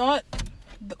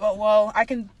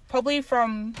probably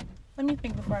let me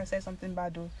think before I say something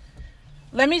bad.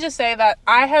 Let me just say that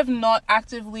I have not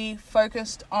actively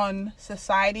focused on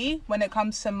society when it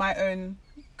comes to my own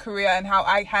career and how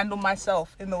I handle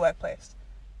myself in the workplace.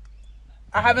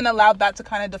 I haven't allowed that to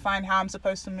kind of define how I'm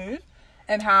supposed to move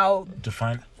and how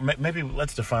Maybe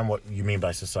let's define what you mean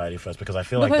by society first, because I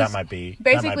feel like that Because might be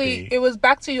basically it was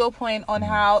back to your point on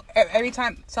how every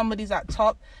time somebody's at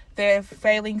top, they're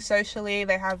failing socially,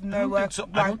 they have no I work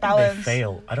don't life think balance. they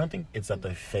fail. I don't think it's that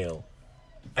they fail.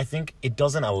 I think it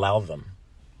doesn't allow them.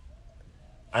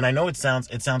 And I know it sounds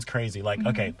crazy. Like,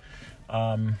 okay,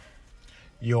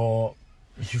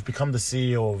 you've become the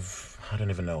CEO of, I don't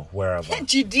even know, wherever.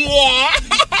 Judea.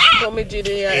 Call me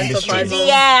Judy Industry. Enterprises.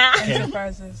 Yeah.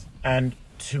 Enterprises. And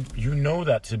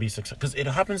that to be successful, because it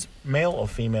happens male or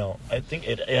female. I think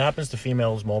it happens to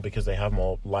females more because they have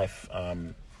more life.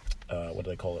 What do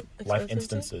they call it? Life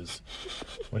Expectancy? instances.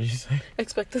 What did you say?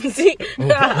 Expectancy.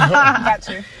 That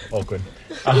too. Awkward.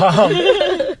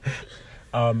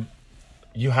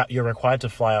 You're required to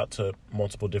fly out to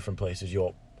multiple different places.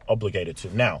 You're obligated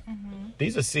to. Now,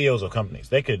 these are CEOs of companies.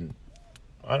 They could.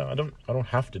 I don't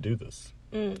have to do this.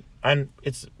 And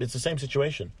it's the same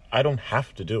situation. I don't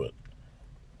have to do it.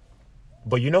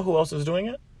 But you know who else is doing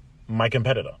it? My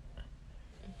competitor.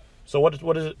 So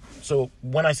what is it? So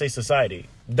when I say society,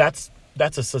 that's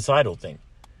a societal thing.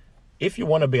 If you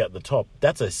want to be at the top,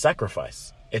 that's a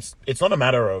sacrifice. It's not a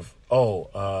matter of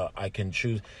I can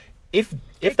choose. If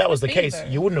that was the case, there.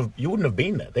 you wouldn't have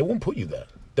been there. They won't put you there.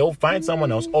 They'll find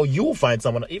someone else, or you'll find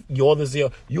someone. If you're the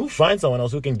CEO, you'll find someone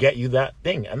else who can get you that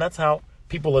thing, and that's how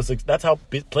people are. That's how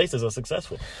places are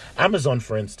successful. Amazon,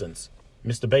 for instance,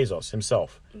 Mr. Bezos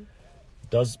himself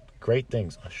does great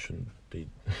things. I shouldn't be.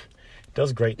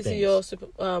 Does great Is things. he your super,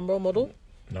 role model?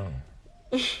 No.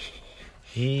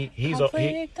 He's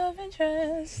Conflict of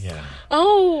interest. yeah.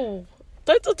 Oh,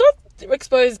 don't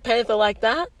expose Panther like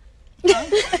that.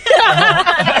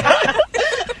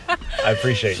 I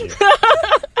appreciate you.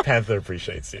 Panther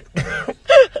appreciates you.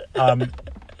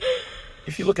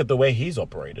 If you look at the way he's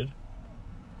operated,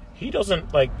 he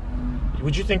doesn't like.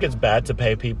 Would you think it's bad to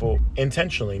pay people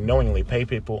intentionally, knowingly pay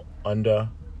people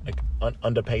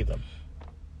underpay them?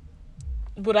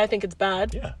 Would I think it's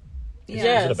bad? Yeah.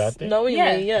 Yes. Is it a bad thing? Knowingly,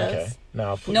 Yeah. yes. Okay.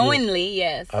 Now Knowingly,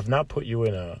 yes. I've now put you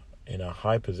in a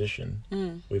high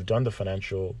position. We've done the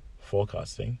financial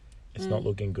forecasting. It's not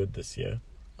looking good this year.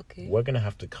 Okay. We're gonna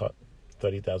have to cut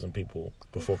 30,000 people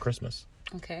before Christmas.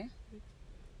 Okay.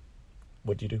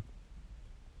 What do you do?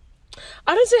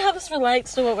 I don't see how this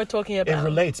relates to what we're talking about. It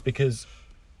relates because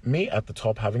me at the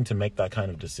top having to make that kind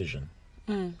of decision,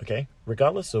 okay?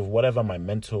 Regardless of whatever my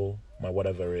mental, my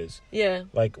whatever is. Yeah.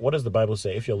 Like, what does the Bible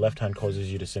say? If your left hand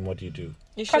causes you to sin, what do? You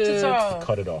Cut should it off.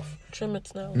 Cut it off. trim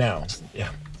its nails. Now, yeah,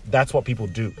 that's what people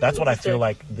do. That's what I feel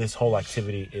like this whole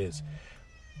activity is.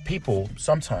 People,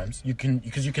 sometimes,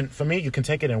 because you can, for me, you can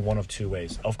take it in one of two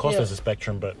ways. Of course, there's a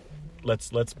spectrum, but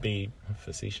let's be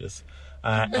facetious.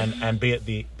 And be at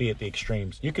the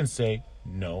extremes. You can say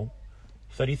no,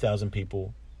 30,000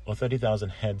 people or 30,000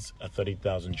 heads at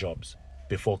 30,000 jobs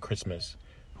before Christmas,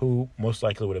 who most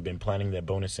likely would have been planning their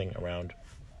bonusing around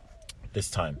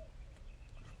this time,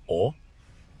 or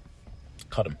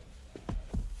cut them.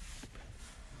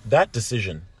 That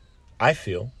decision, I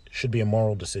feel, should be a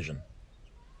moral decision.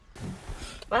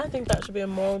 I think that should be a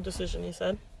moral decision, you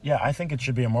said. Yeah, I think it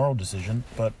should be a moral decision,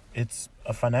 but it's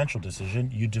a financial decision.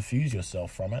 You diffuse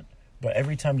yourself from it, but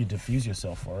every time you diffuse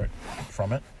yourself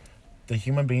from it, the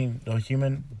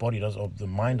human body does, or the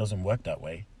mind doesn't work that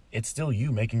way. It's still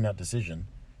you making that decision,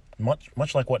 much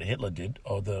like what Hitler did,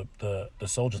 or the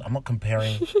soldiers. I'm not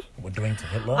comparing what we're doing to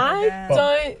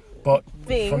Hitler. But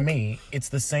for me, it's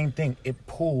the same thing. It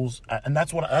pulls, and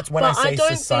that's when I say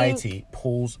society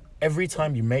pulls. Every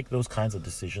time you make those kinds of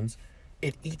decisions,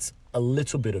 it eats a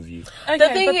little bit of you. Okay, the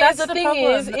thing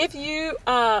is, problem. if you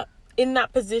are in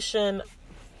that position,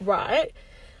 right,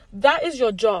 that is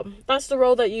your job. That's the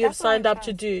role that you have signed up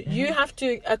to do. Mm-hmm. You have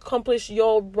to accomplish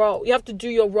your role. You have to do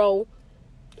your role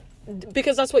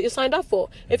because that's what you signed up for.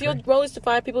 If your role is to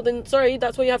fire people, then sorry,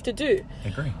 that's what you have to do.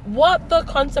 Agree. What the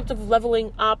concept of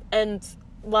leveling up and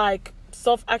like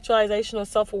self-actualization or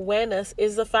self-awareness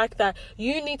is the fact that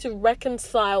you need to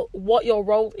reconcile what your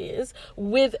role is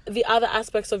with the other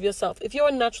aspects of yourself. If you're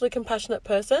a naturally compassionate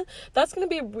person, that's going to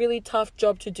be a really tough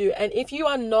job to do. And if you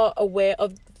are not aware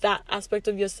of that aspect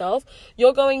of yourself,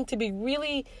 you're going to be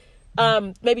really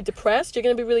maybe depressed. You're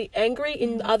going to be really angry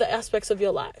in other aspects of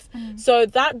your life. So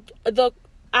that the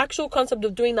actual concept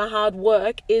of doing the hard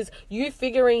work is you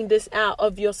figuring this out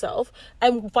of yourself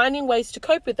and finding ways to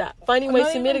cope with that, finding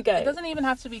ways to mitigate. It doesn't even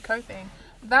have to be coping.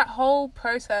 That whole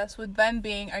process would then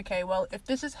being, okay, well, if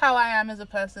this is how I am as a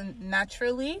person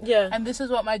naturally, and this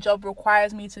is what my job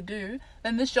requires me to do,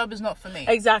 then this job is not for me.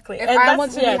 Exactly. If I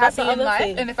want to be happy in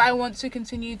life, and if I want to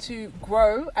continue to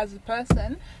grow as a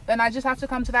person, then I just have to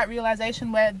come to that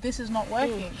realization where this is not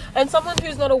working. And someone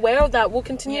who's not aware of that will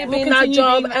continue being in that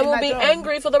job and will be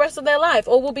angry for the rest of their life,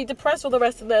 or will be depressed for the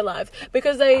rest of their life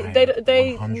because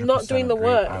they not doing the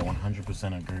work. I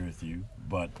 100% agree with you,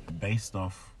 but based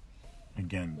off,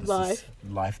 again, this is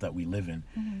life that we live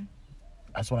in.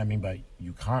 That's what I mean by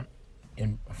you can't.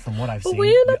 From what I've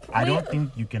seen, I don't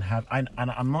think you can have. And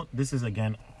I'm not. This is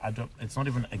again. It's not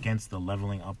even against the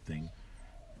leveling up thing.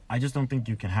 I just don't think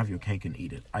you can have your cake and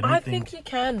eat it. I think you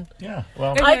can. Yeah.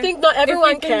 Well, I think not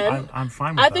everyone can. I'm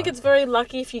fine with that. I think it's very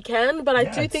lucky if you can, but I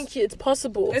do think it's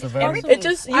possible.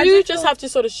 It's you just have to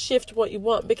sort of shift what you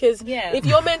want, because if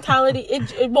your mentality,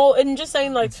 and just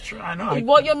saying like, it's true. I know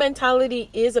what your mentality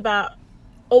is about,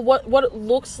 or what it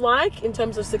looks like in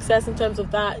terms of success, in terms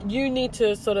of that, you need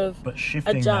to sort of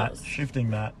adjust.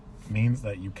 Shifting that means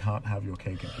that you can't have your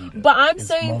cake and eat it. But I'm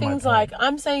saying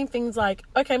things like,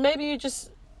 okay,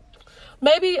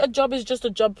 maybe a job is just a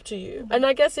job to you. And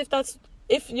I guess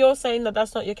if you're saying that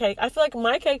that's not your cake, I feel like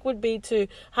my cake would be to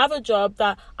have a job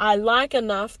that I like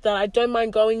enough that I don't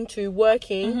mind going to,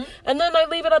 working, and then I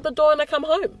leave it at the door and I come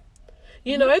home.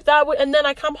 You know, and then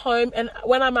I come home, and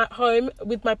when I'm at home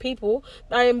with my people,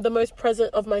 I am the most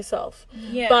present of myself.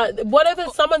 Yeah. But whatever,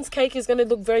 someone's cake is going to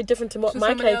look very different to what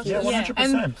my cake is. Yeah, 100%.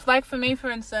 And like for me,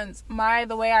 for instance,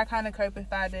 the way I kind of cope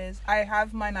with that is I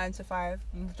have my 9 to 5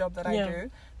 job that I do,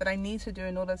 that I need to do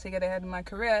in order to get ahead in my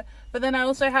career. But then I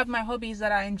also have my hobbies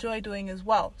that I enjoy doing as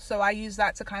well. So I use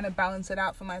that to kind of balance it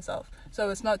out for myself. So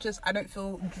it's not just, I don't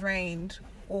feel drained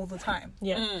all the time.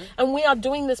 And we are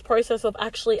doing this process of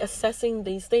actually assessing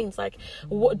these things, like,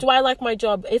 do I like my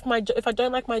job? If I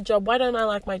don't like my job, why don't I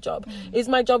like my job? Is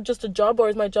my job just a job, or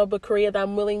is my job a career that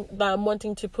I'm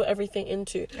wanting to put everything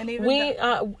into? And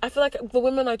I feel like the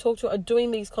women I talk to are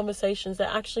doing these conversations. They're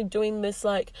actually doing this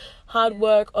like hard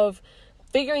work of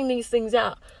figuring these things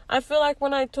out. I feel like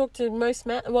when I talk to most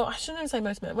men, well, I shouldn't even say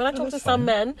most men. When I talk to some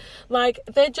men, like,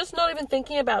 they're just not even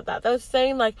thinking about that. They're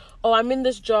saying, like, oh, I'm in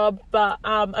this job, but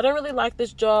I don't really like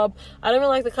this job. I don't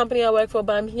really like the company I work for,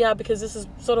 but I'm here because this is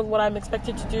sort of what I'm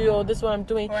expected to do, or this is what I'm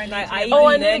doing. Or I need Like, to I get even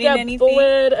I need to get anything?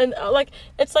 forward. And, like,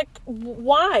 it's like,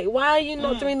 why? Why are you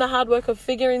not doing the hard work of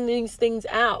figuring these things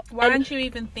out? Why And- aren't you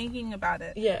even thinking about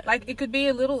it? Yeah. Like, it could be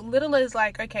a little as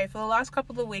like, okay, for the last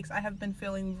couple of weeks, I have been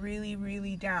feeling really,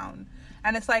 really down.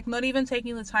 And it's like not even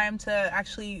taking the time to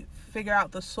actually figure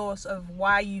out the source of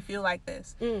why you feel like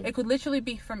this. It could literally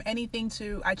be from anything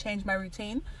to I changed my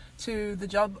routine to the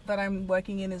job that I'm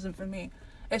working in isn't for me.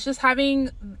 It's just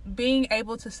being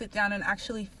able to sit down and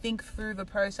actually think through the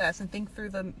process and think through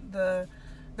the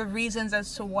reasons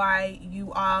as to why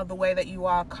you are the way that you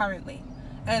are currently.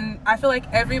 And I feel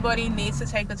like everybody needs to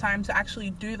take the time to actually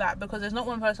do that, because there's not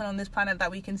one person on this planet that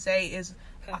we can say is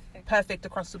perfect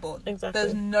across the board. Exactly.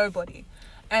 There's nobody.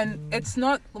 And it's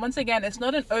not, once again, it's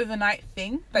not an overnight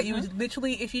thing that you would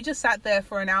literally, if you just sat there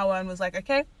for an hour and was like,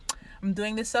 okay, I'm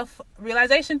doing this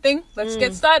self-realization thing, let's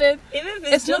get started. Even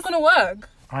if It's not going to work.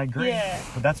 I agree. Yeah.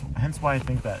 But that's hence why I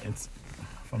think that it's,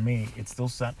 for me, it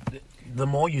still the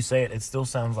more you say it, it still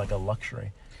sounds like a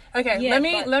luxury. Okay, Yeah, let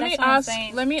me but that's what I'm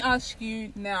saying. let me ask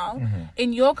you now, Mm-hmm.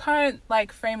 in your current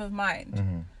like frame of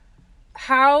mind,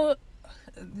 how,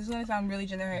 this is going to sound really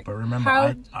generic, But remember,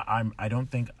 how, I don't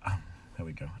think. There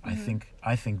we go. I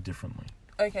think differently.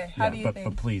 okay, how do you but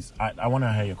think? please, I want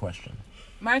to hear your question.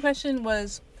 My question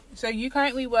was, so you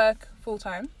currently work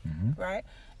full-time, Mm-hmm. right?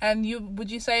 And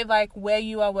would you say like where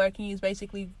you are working is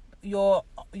basically your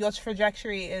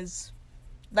trajectory is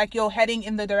like you're heading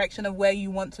in the direction of where you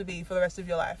want to be for the rest of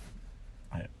your life?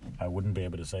 I wouldn't be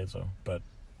able to say so, but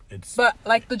it's. But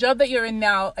like the job that you're in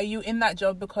now, are you in that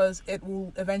job because it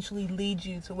will eventually lead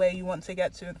you to where you want to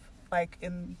get to, like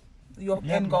in your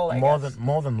end goal?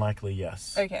 more than likely,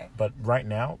 yes. Okay. But right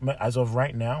now, as of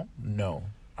right now, no.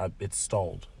 It's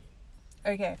stalled.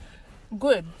 Okay,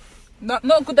 good. Not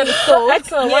good that it's stalled.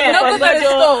 Excellent. Yeah. Not Wonderful. good that it's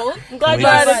stalled. I'm glad We you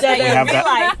have- added that we in. have that.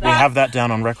 Realize We have that down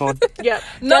on record. Yeah.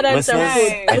 Not That sounds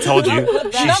Listeners, good. I told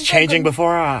you, she's Not changing good.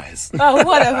 before our eyes. Oh,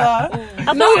 whatever. I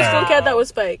thought it was Funke that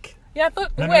was fake. Yeah, I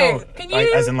thought. No, wait, can you? Like,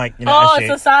 as in, like, you know, Oh, as she,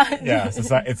 it's a sign. yeah,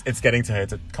 it's getting to her.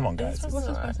 Come on, guys. What's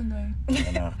this person doing?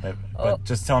 I know, but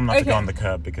just tell them not to go Okay. on the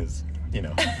curb because, you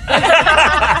know.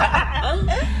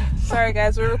 Sorry,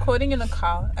 guys, we're recording in the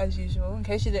car as usual. In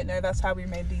case you didn't know, that's how we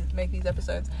make these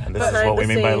episodes. And this But is what we behind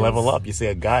the mean by scenes. level up. You see,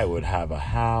 a guy would have a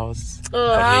house.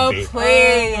 Oh, but he'd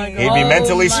please. be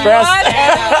mentally my stressed. Oh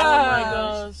my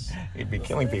gosh. He'd be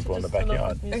killing people in the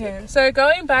backyard. Okay, so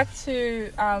going back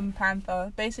to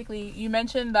Panther, basically, you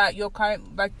mentioned that your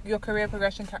career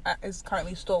progression is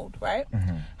currently stalled, right?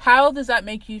 Mm-hmm. How does that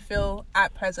make you feel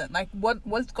at present? Like,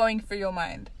 what's going through your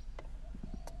mind?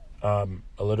 A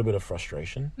little bit of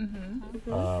frustration.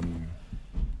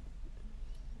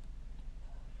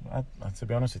 To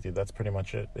be honest with you, that's pretty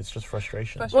much it. It's just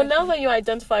frustration. Well, now that you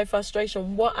identify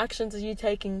frustration, what actions are you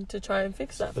taking to try and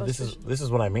fix that But frustration? this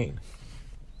is what I mean.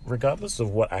 Regardless of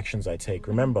what actions I take,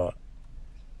 remember,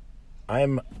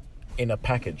 I'm in a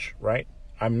package, right?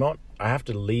 I have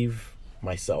to leave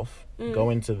myself, go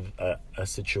into a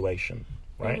situation,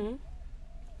 right?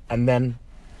 And then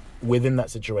within that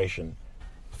situation,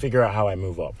 figure out how I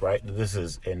move up, right? This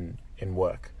is in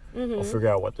work. Or figure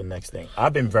out what the next thing.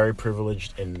 I've been very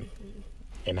privileged in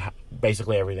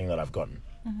basically everything that I've gotten,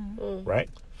 right?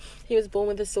 He was born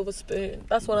with a silver spoon.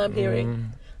 That's what I'm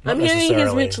hearing. Not I'm hearing he's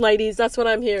necessarily. rich, ladies. That's what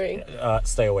I'm hearing.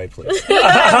 Stay away, please. He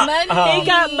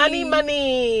got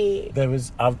money. There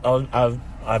was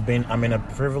I'm in a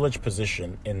privileged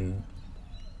position in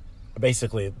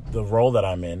basically the role that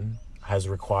I'm in has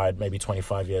required maybe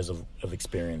 25 years of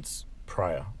experience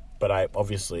prior, but I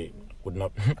obviously would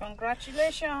not.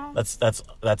 Congratulations. That's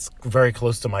very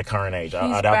close to my current age.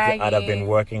 I'd have been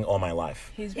working all my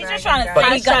life. He's He's bragging, just trying to guys.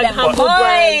 say he got Hashtag them humble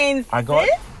brag. coins. I got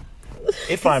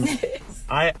if I'm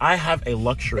I have a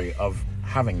luxury of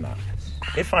having that.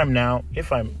 If I've now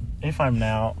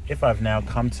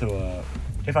come to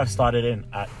if I've started in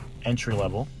at entry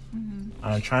level and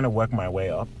I'm trying to work my way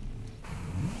up,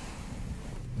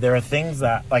 there are things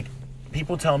that, like,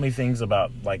 people tell me things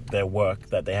about, like, their work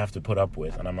that they have to put up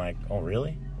with, and I'm like, oh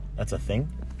really? That's a thing?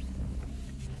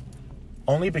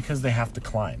 Only because they have to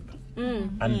climb.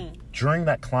 And during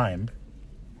that climb,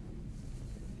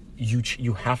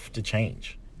 you have to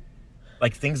change,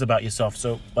 like, things about yourself.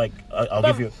 So, like,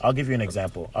 I'll give you an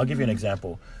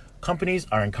example. Companies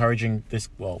are encouraging this.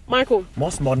 Well, Michael.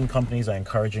 most modern companies are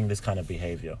encouraging this kind of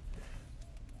behavior.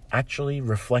 Actually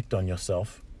reflect on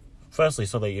yourself firstly,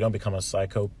 so that you don't become a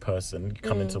psycho person,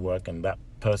 come into work and that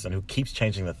person who keeps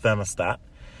changing the thermostat,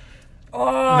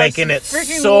 making it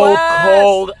so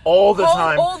cold all the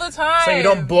time. All the time. So you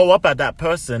don't blow up at that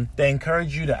person. They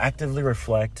encourage you to actively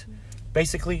reflect.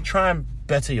 Basically, try and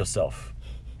better yourself.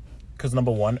 Because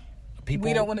number one, people...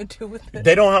 We don't want to deal with it.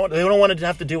 They don't want to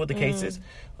have to deal with the cases.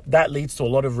 That leads to a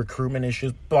lot of recruitment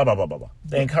issues, blah, blah, blah, blah, blah.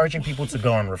 They're encouraging people to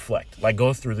go and reflect. Like,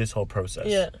 go through this whole process.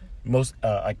 Yeah. Most,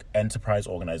 like, enterprise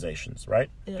organizations, right?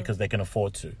 Yeah. Because they can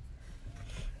afford to.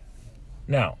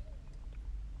 Now,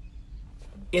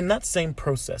 in that same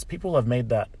process, people have made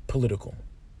that political.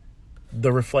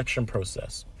 The reflection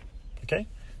process. Okay?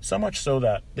 So much so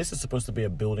that this is supposed to be a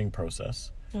building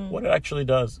process. What it actually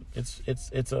does, it's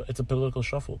a political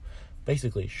shuffle.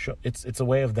 Basically, it's a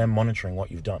way of them monitoring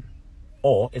what you've done.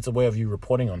 Or it's a way of you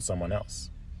reporting on someone else.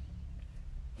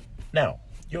 Now,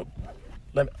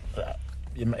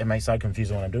 it may sound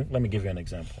confusing what I'm doing. Let me give you an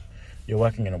example. You're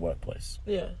working in a workplace.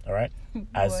 Yeah. All right?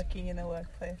 Working in a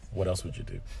workplace. What else would you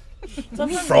do?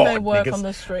 Sometimes Fraud, they work niggas. on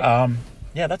the street.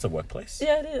 Yeah, that's a workplace.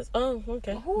 Yeah, it is. Oh,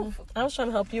 okay. I was trying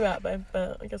to help you out, babe,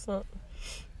 but I guess not.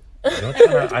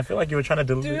 I feel like you were trying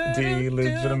to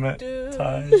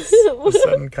delegitimize a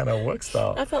certain kind of work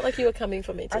style. I felt like you were coming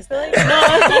for me I just feel then.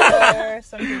 like there are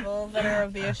some people that are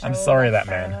of the issue. I'm sorry that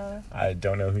man. I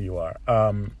don't know who you are.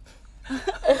 Have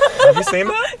you seen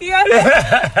that?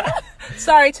 Yeah.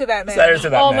 Sorry to that man. Sorry to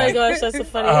that Oh man. my gosh, that's the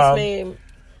funniest meme.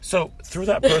 So through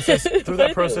that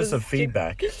process of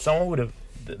feedback, someone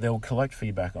they'll collect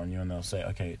feedback on you and they'll say,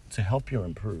 okay, to help you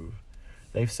improve,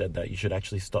 they've said that you should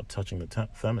actually stop touching the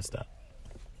thermostat.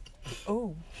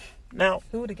 Oh, Now,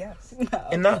 who would have guessed?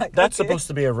 that's supposed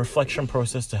to be a reflection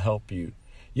process to help you.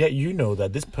 Yet you know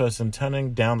that this person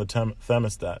turning down the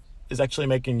thermostat is actually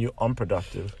making you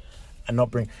unproductive and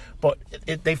not bring. But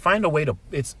they find a way to.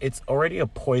 It's already a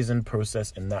poison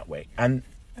process in that way. And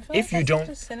if you don't, such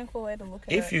a cynical way to look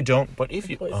at if it. you don't, but if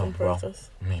you, Poison well, process.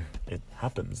 I mean, it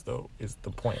happens though. Is the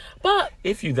point? But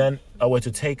If you then were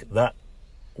to take that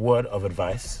word of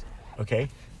advice, okay,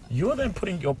 you're then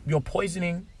you're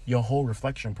poisoning your whole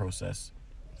reflection process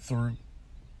through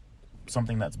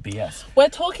something that's BS. we're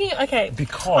talking, okay.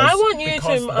 Because I want you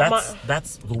to.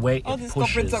 that's the way it this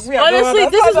pushes. corporate talk. Honestly,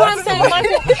 this is what I'm saying,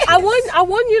 Michael. I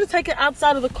want you to take it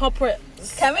outside of the corporate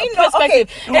Can we not? perspective.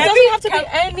 Okay. It doesn't have to be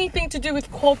anything to do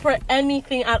with corporate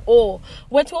anything at all.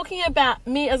 We're talking about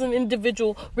me as an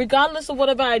individual, regardless of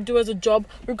whatever I do as a job,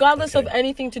 regardless of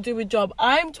anything to do with job.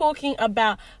 I'm talking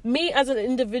about me as an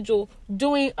individual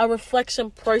doing a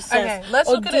reflection process. Okay, let's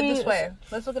or look at it doing-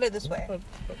 this way.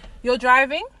 You're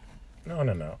driving.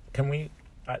 No. Can we?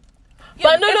 But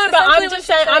Yeah, no, that's but I'm essentially just what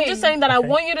saying. you're I'm just saying that I Okay.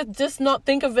 want you to just not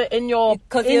think of it in your.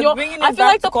 Because in you're your. bringing it I feel back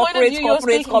like to the point of view you're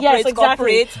corporate, speaking. Yes,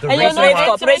 exactly. corporate, The And you're reason not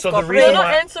why- answering. so the You're reason not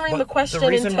why- answering the but question the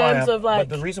in reason why terms of like.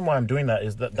 But the reason why I'm doing that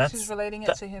is that's She's relating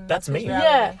it to him. That's me. his Yeah,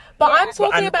 reality. but Yeah. I'm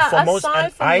talking And about for most- aside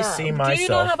and from I that. see Do you myself-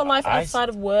 not have a life outside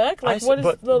of work? Like, what is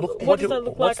but the look, what does that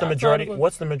look like? what's the outside majority? of work?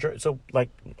 What's the majority? So like,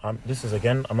 this is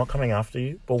again, I'm not coming after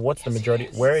you, but what's the majority?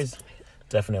 Where is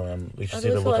definitely? You should I see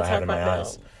the really feel look I have in my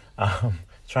attacked eyes.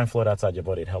 Try and float outside your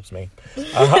body. It helps me.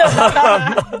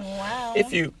 Wow.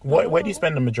 If you, where do you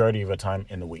spend the majority of your time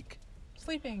in the week?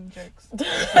 Sleeping jokes.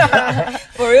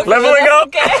 For real? Leveling up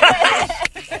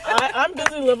I'm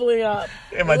busy leveling up.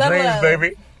 in my Level dreams, up.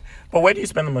 baby. But where do you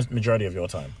spend the majority of your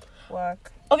time?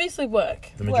 Work. Obviously, work.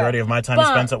 The majority of my time is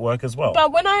But- spent at work as well.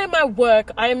 But when I am at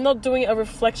work, I am not doing a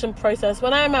reflection process.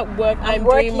 When I am at work, I'm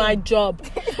doing my job.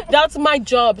 That's my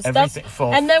job. Everything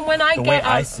And then when I the get way out,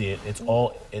 I see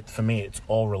it, for me, it's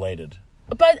all related.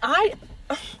 but I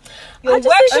Your just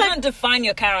work think like- shouldn't define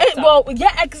your character. well, yeah,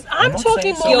 I'm not talking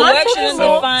saying more. so. Your I'm work talking shouldn't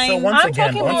more. define. So once I'm again,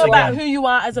 talking once more about again, who you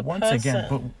are as a once person.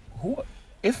 again, but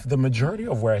if the majority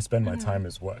of where I spend my time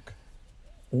is work,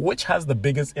 which has the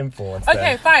biggest influence Okay,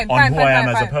 then fine. on who I am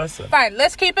as a person? Fine.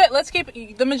 Let's keep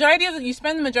it the majority of you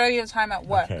spend the majority of the time at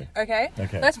work. Okay.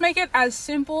 Okay. Let's make it as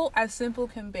simple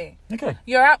can be. Okay.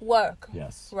 You're at work,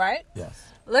 Yes. right? Yes.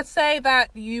 Let's say that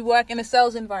you work in a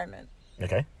sales environment,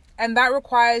 Okay. and that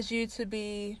requires you to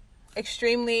be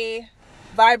extremely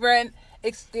vibrant.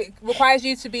 It requires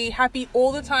you to be happy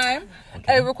all the time.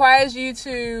 Okay. It requires you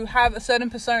to have a certain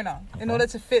persona in order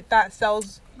to fit that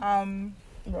sales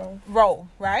role,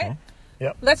 right? Okay.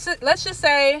 Yep. Let's just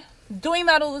say doing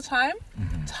that all the time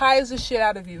tires the shit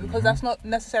out of you because that's not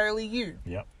necessarily you,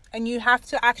 Yep. and you have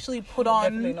to actually put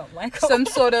Definitely on not Michael. some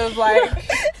sort of like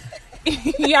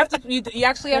you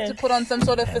actually have to put on some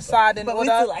sort of facade in But we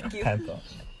order still like you. Panther.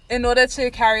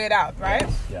 to carry it out, right?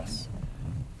 Yes.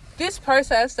 This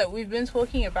process that we've been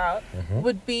talking about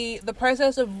would be the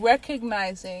process of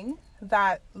recognizing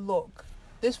that, look,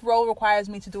 this role requires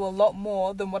me to do a lot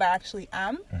more than what I actually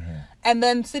am. And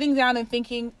then sitting down and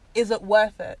thinking, is it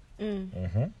worth it?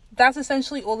 That's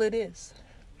essentially all it is.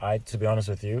 To be honest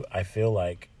with you, I feel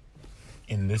like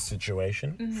in this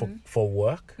situation for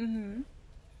work,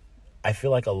 I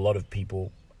feel like a lot of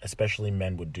people, especially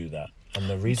men, would do that. And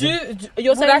the reason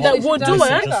you're saying that would do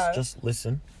listen, it? just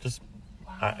listen.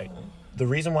 The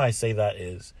reason why I say that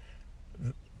is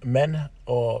men,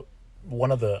 or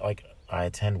one of the, like, I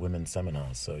attend women's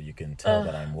seminars, so you can tell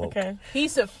that I'm woke. Okay.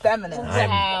 Piece of feminist.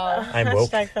 I'm woke.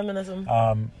 Hashtag feminism.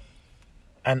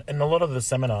 And in a lot of the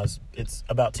seminars, it's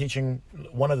about teaching,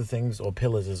 one of the things or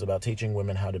pillars is about teaching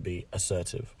women how to be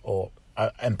assertive, or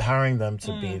empowering them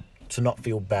to not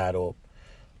feel bad, or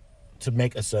to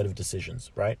make assertive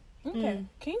decisions, right? Okay.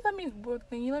 Can you let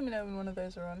me know when one of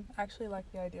those are on? I actually like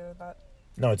the idea of that.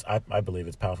 No, I believe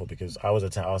it's powerful, because I was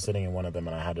sitting in one of them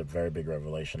and I had a very big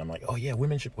revelation. I'm like, oh yeah,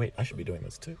 women should, I should be doing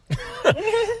this too.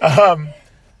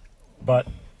 But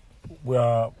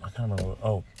I can't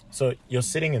remember. So you're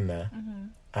sitting in there,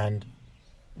 and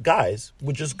guys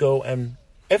would just go, and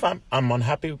if I'm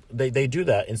unhappy, they do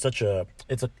that in such a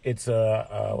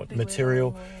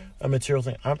material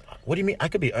thing. What do you mean? I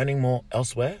could be earning more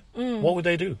elsewhere. What would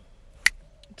they do?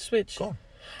 Switch. Go on.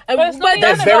 But it's not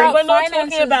that's even very, about we're not talking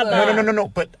finances, about though. that. No.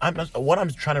 But what I'm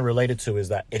trying to relate it to is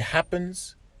that it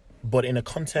happens, but in a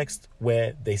context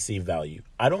where they see value.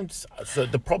 So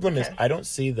the problem is, I don't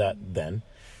see that then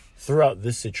throughout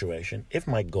this situation. If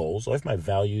my goals or if my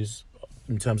values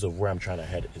in terms of where I'm trying to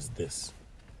head is this,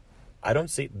 I don't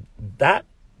see that.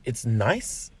 It's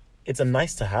nice. It's a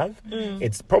nice to have.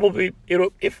 It's probably,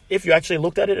 if you actually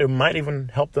looked at it, it might even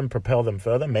help them, propel them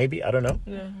further. Maybe, I don't know.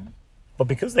 Yeah. But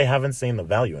because they haven't seen the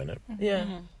value in it. Yeah.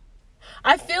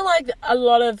 I feel like a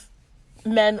lot of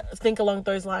men think along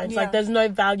those lines. Yeah. Like, there's no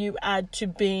value add to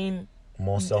being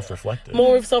More self-reflective.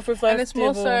 more self-reflective. And it's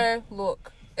more so,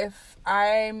 look, if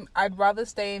I'd rather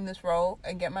stay in this role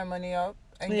and get my money up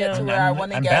and get to where I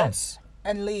want to and get bounce.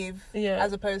 and leave, Yeah.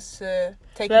 as opposed to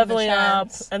taking leveling the up,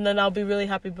 chance. and then I'll be really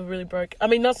happy but really broke. I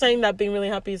mean, not saying that being really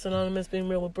happy is synonymous with being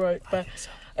real broke, but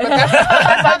But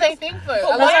that's how they think, though. A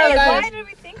lot of Why guys, do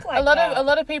we think like a lot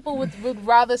that? of people would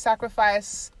rather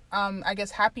sacrifice, I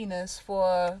guess, happiness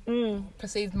for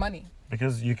perceived money.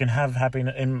 Because you can have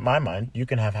happiness, in my mind, you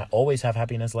can always have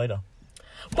happiness later.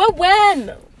 but when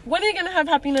are you gonna have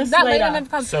happiness That later? later never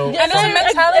comes. So- And it's a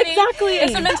mentality. Exactly.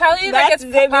 It's a mentality that That's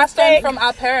gets the passed on mistake. from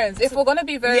our parents. If we're gonna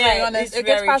be very, Yeah, very honest, it's it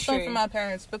gets very passed on true. from our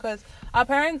parents, because our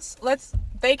parents,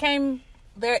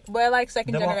 we're like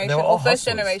second They were generation all or first hustlers.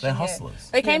 generation. They're here. hustlers.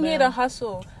 They came here to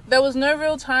hustle. There was no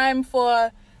real time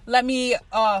for let me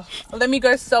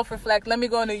go self-reflect. Let me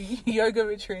go on a yoga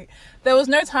retreat. There was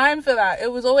no time for that.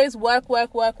 It was always work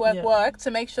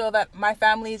to make sure that my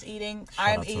family is eating,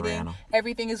 I'm out to eating, Rihanna.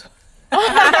 everything is.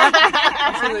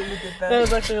 Absolutely did That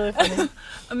was actually really funny.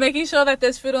 Making sure that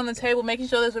there's food on the table, making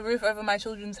sure there's a roof over my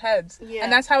children's heads. Yeah.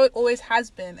 And that's how it always has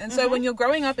been. And so when you're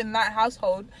growing up in that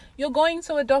household, you're going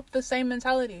to adopt the same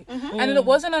mentality. And it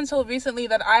wasn't until recently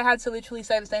that I had to literally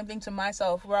say the same thing to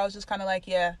myself, where I was just kind of like,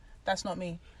 yeah, that's not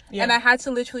me. Yeah. And I had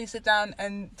to literally sit down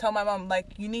and tell my mom, like,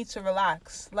 you need to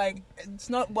relax. Like, it's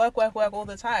not work all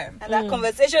the time. And that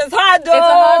conversation is hard,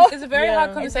 though. It's a very Yeah. hard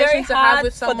It's conversation very to have hard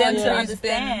with for someone them to who's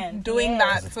been understand. doing Yes.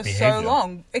 that It's for behavior. so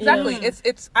long. Exactly. Yeah.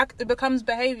 It becomes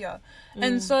behavior.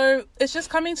 And so it's just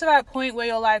coming to that point where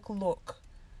you're like, look,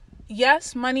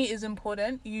 yes, money is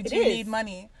important. You do is. need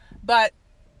money. But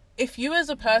if you as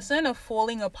a person are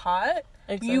falling apart,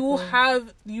 you won't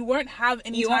have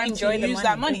any You won't time enjoy to the use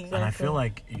that money. money. And I feel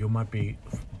like you might be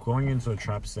going into a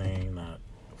trap saying that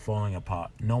falling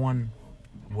apart. No one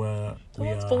will.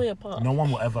 Someone's falling apart. No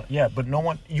one will ever. Yeah, but no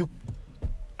one. I feel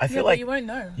Yeah, but like you won't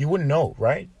know. you wouldn't know,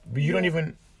 right? But you don't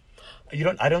even. You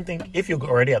don't. I don't think if you're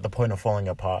already at the point of falling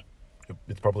apart,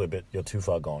 it's probably a bit. You're too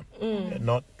far gone.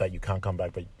 Not that you can't come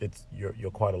back, but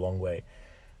you're quite a long way.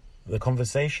 The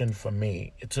conversation for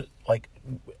me,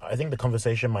 I think the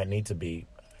conversation might need to be,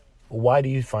 why do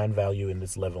you find value in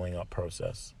this leveling up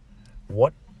process?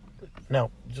 What?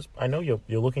 Now, I know you're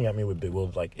looking at me with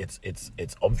bewildered, like it's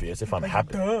obvious. If I'm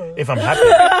happy, if I'm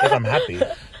happy,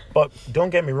 but don't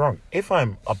get me wrong. If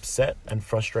I'm upset and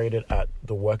frustrated at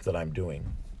the work that I'm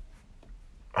doing,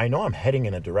 I know I'm heading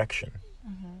in a direction.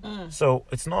 So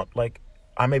it's not like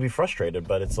I may be frustrated,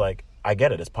 but it's like I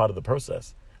get it. It's part of the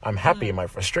process. I'm happy in my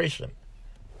frustration,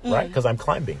 right? Because I'm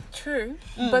climbing. True.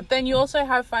 But then you also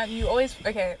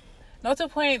not to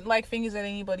point like fingers at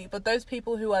anybody, but those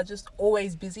people who are just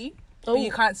always busy, but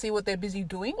you can't see what they're busy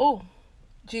doing. Oh,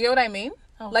 Do you get what I mean?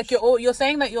 Like you're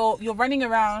saying that you're running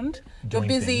around, you're Doing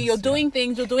busy, things, you're doing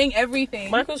things, you're doing everything,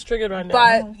 Michael's triggered right now.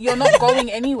 but you're not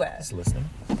going anywhere. Just listening.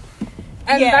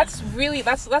 And Yeah.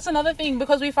 that's another thing,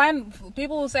 because we find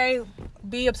people will say,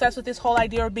 be obsessed with this whole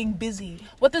idea of being busy.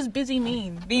 What does busy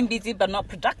mean? Being busy but not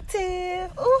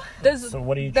productive. Ooh. So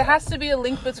what do you? There has to be a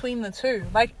link between the two.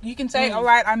 Like, you can say, all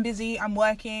right, I'm busy, I'm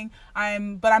working,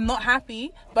 but I'm not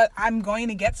happy, but I'm going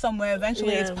to get somewhere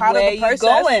eventually. Yeah. It's part Where of the you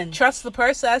process. going? Trust the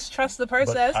process.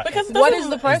 Because it What doesn't- is the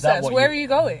that process? what Where you- are you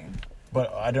going?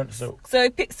 But I don't. So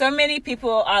So many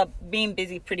people are being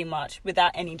busy pretty much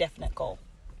without any definite goal.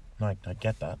 no, I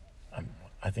get that.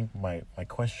 I think my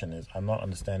question is, I'm not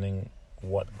understanding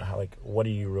what are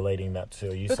you relating that to?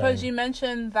 Are you Because saying, you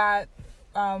mentioned that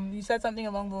you said something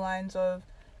along the lines of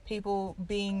people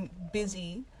being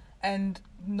busy and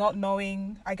not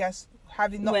knowing, I guess,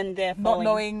 When they're not falling.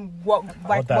 knowing what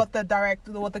that-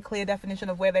 what the clear definition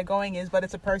of where they're going is, but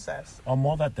it's a process. or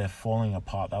more that they're falling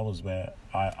apart? That was where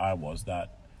I was. That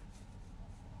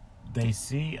they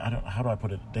see, how do I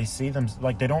put it? They see them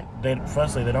like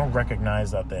firstly they don't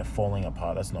recognize that they're falling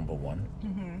apart. That's number one.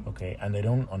 Mm-hmm. Okay, and they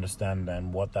don't understand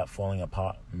then what that falling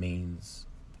apart means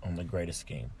on the greater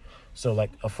scheme. So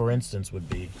like for instance would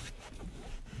be,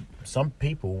 some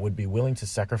people would be willing to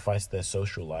sacrifice their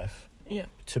social life Yeah.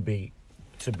 to be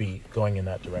going in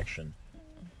that direction.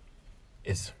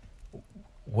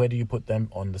 Where do you put them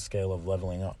on the scale of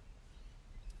leveling up?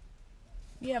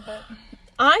 Yeah, but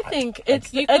I think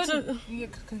it's continue.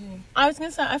 I was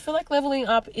gonna say, I feel like leveling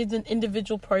up is an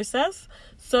individual process.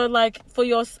 So like for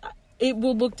it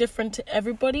will look different to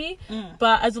everybody,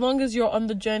 but as long as you're on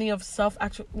the journey of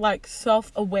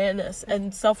self-awareness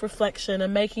and self-reflection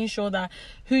and making sure that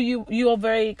you are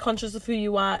very conscious of who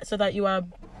you are, so that you are a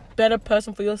better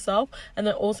person for yourself and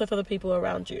then also for the people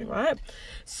around you, right?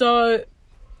 So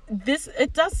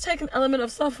it does take an element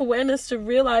of self-awareness to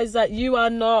realize that you are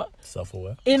not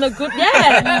Self-aware? in a good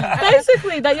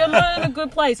basically that you're not in a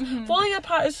good place. Falling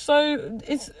apart is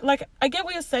it's like, I get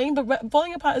what you're saying, but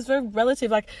falling apart is very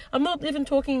relative. Like, I'm not even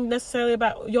talking necessarily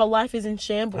about your life is in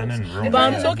shambles, And then but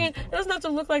I'm ruin. talking, it doesn't have to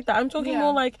look like that. I'm talking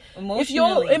more like if Emotionally.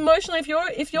 you're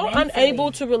Mentally.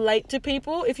 unable to relate to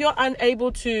people, if you're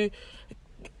unable to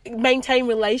maintain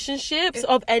relationships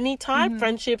of any type,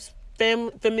 friendships,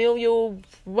 familial,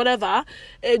 whatever,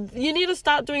 you need to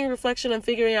start doing reflection and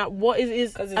figuring out what it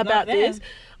is 'Cause it's about not this. them.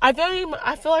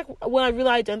 I feel like when I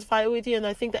really identify with you, and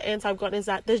I think the answer I've gotten is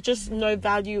that there's just no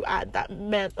value add that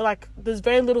there's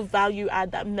very little value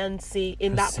add that men see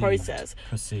in that process.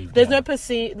 Perceived. There's yeah.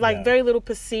 no very little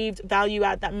perceived value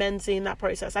add that men see in that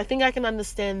process. I think I can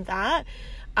understand that,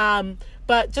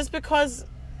 but just because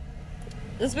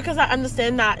I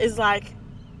understand that is like,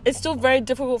 it's still very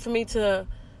difficult for me to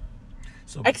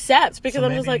So- accept, because so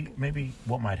I'm just like, maybe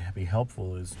what might be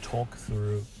helpful is talk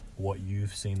through what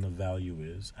you've seen the value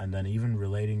is, and then even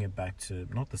relating it back to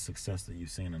not the success that you've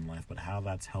seen in life, but how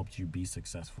that's helped you be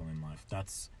successful in life.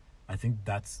 I think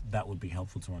that would be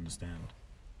helpful to understand.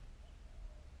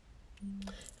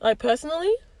 like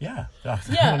personally, Yeah.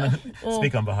 Yeah.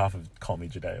 Speak on behalf of Call Me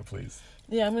Judea, please.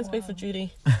 yeah, I'm gonna speak for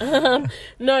Judy.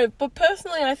 No, but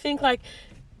personally, I think like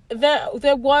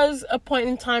there was a point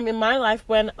in time in my life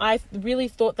when I really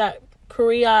thought that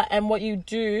career and what you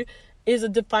do is a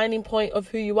defining point of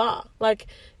who you are. Like,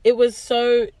 it was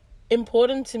so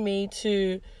important to me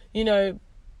to,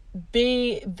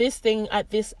 be this thing at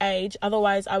this age,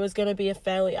 otherwise I was going to be a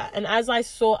failure. And as I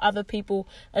saw other people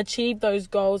achieve those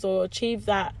goals or achieve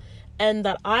that and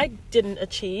that I didn't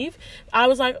achieve, I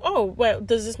was like, oh, well,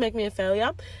 does this make me a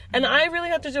failure? And I really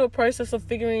had to do a process of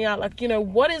figuring out, like,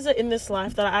 what is it in this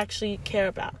life that I actually care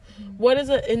about? What is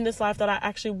it in this life that I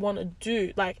actually want to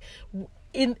do? Like,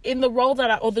 in the role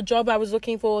or the job I was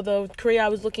looking for, the career I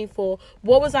was looking for,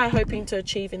 what was I hoping to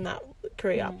achieve in that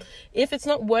career? If it's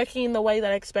not working in the way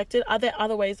that I expected, are there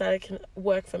other ways that it can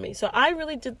work for me? So I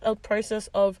really did a process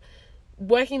of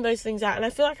working those things out, and I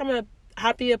feel like I'm a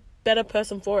happier, better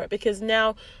person for it, because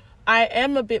now I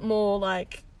am a bit more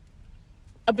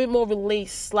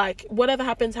released. Like, whatever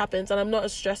happens, and I'm not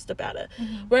as stressed about it.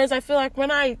 Whereas I feel like when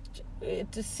I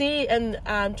to see and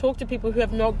talk to people who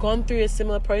have not gone through a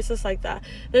similar process like that,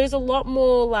 there's a lot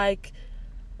more like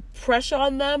pressure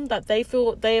on them that they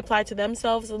feel they apply to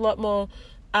themselves, a lot more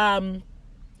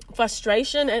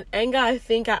frustration and anger, I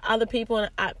think, at other people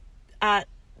and at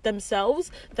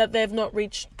themselves, that they've not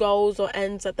reached goals or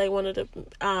ends that they wanted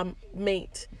to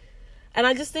meet. And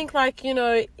I just think, like,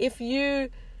 if you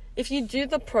if you do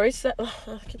the process,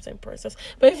 I keep saying process,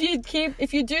 but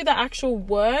if you do the actual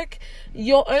work,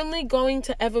 you're only going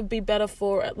to ever be better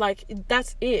for it. Like,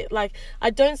 that's it. Like, I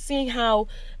don't see how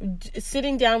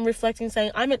sitting down, reflecting,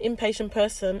 saying I'm an impatient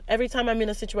person, every time I'm in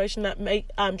a situation that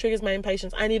triggers my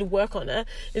impatience, I need to work on it,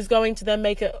 is going to then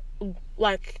make it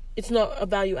like it's not a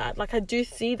value add. Like, I do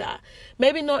see that.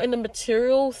 Maybe not in the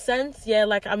material sense. Yeah,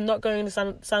 like, I'm not going to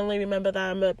suddenly remember that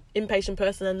I'm an impatient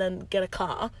person and then get a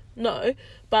car. No.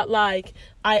 But, like,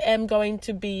 I am going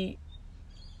to be...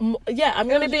 Yeah, I'm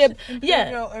going to be...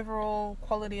 Your overall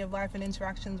quality of life and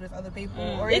interactions with other people.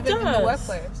 Or even in the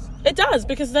workplace. It does,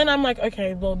 because then I'm like,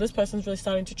 okay, well, this person's really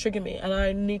starting to trigger me. And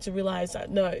I need to realize that,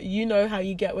 no, you know how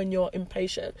you get when you're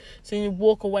impatient. So you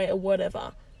walk away or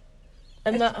whatever.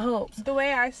 And that helps. The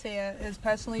way I see it is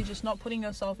personally just not putting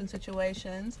yourself in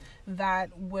situations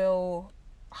that will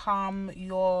harm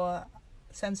your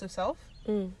sense of self.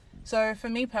 So for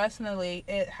me personally,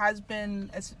 it's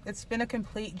been a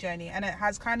complete journey, and it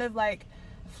has kind of like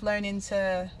flown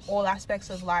into all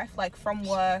aspects of life, like from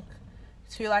work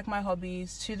to like my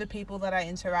hobbies to the people that I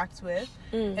interact with.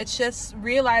 It's just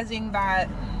realizing that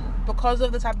because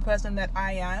of the type of person that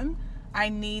I am, I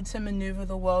need to maneuver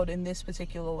the world in this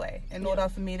particular way in order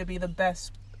for me to be the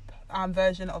best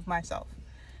version of myself.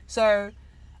 So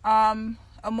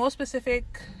a more specific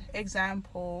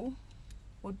example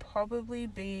would probably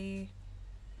be,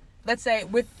 let's say,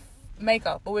 with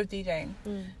makeup or with DJing.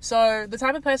 So the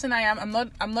type of person I am,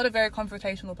 I'm not a very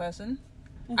confrontational person.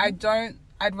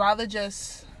 I'd rather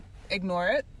just ignore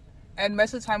it. And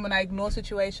most of the time when I ignore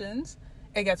situations,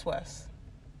 it gets worse.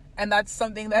 And that's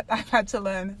something that I've had to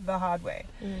learn the hard way.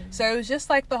 So it was just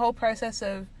like the whole process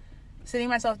of sitting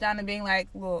myself down and being like,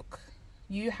 look,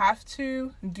 you have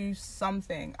to do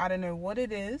something. I don't know what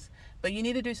it is, but you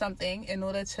need to do something in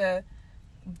order to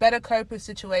better cope with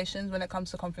situations when it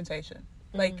comes to confrontation.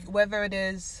 Like, whether it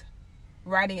is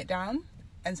writing it down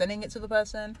and sending it to the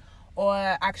person, or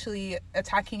actually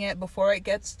attacking it before it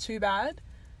gets too bad,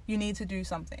 you need to do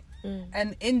something.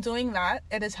 And in doing that,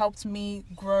 it has helped me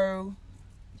grow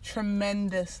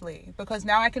tremendously, because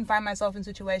now I can find myself in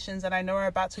situations that I know are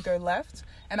about to go left,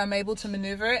 and I'm able to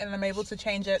maneuver it, and I'm able to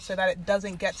change it so that it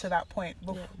doesn't get to that point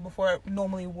before it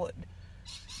normally would.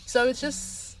 So it's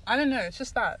just, I don't know, it's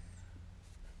just that.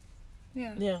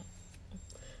 Yeah.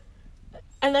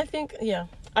 And I think,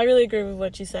 I really agree with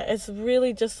what you said. It's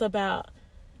really just about,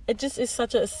 it just is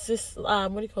such a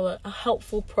a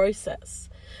helpful process.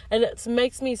 And it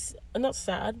makes me, not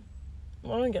sad, I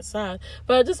don't get sad,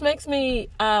 but it just makes me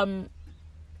a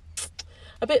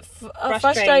bit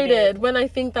frustrated when I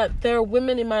think that there are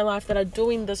women in my life that are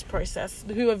doing this process,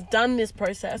 who have done this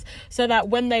process, so that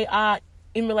when they are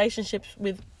in relationships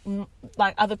with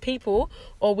like other people,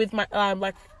 or with my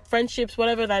like friendships,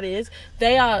 whatever that is,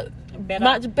 they are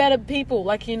much better people,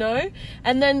 like, you know.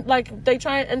 And then like they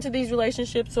try and enter these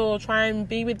relationships or try and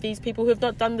be with these people who have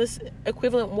not done this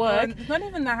equivalent work. Not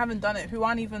even that haven't done it, who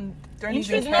aren't even not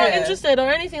interested or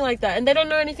anything like that, and they don't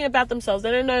know anything about themselves.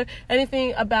 They don't know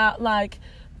anything about like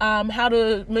how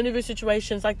to maneuver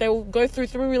situations. Like, they will go through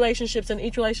relationships, and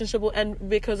each relationship will end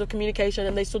because of communication,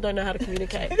 and they still don't know how to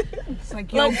communicate. It's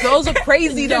like, yo, girls are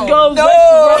crazy though. Girls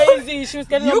are crazy. She was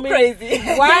getting on me. Crazy.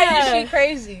 Why is she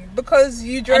crazy? Because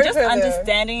you drove and just her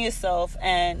understanding yourself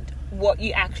and what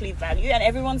you actually value, and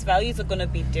everyone's values are going to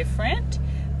be different,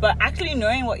 but actually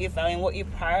knowing what you value and what you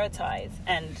prioritize,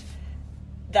 and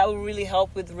that will really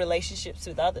help with relationships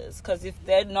with others. Because if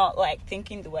they're not like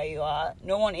thinking the way you are,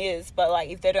 no one is, but like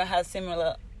if they don't have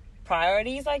similar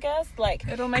priorities, I guess, like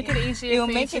it'll make it easier for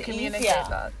you to communicate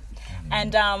that.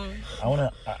 And I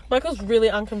wanna. Michael's really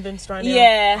unconvinced right now.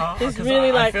 Yeah, he's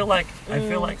really I feel like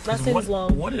that seems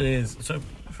long. What it is. So,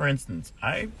 for instance,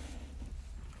 I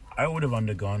would have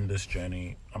undergone this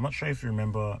journey. I'm not sure if you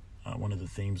remember one of the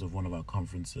themes of one of our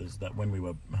conferences, that when we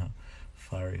were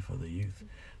fiery for the youth.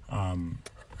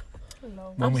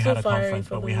 When we had a conference,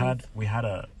 but we had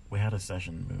a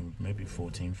session, maybe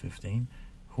 14, 15.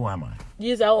 Who am I?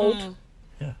 Years old.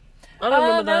 Yeah. I don't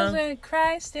remember that. Was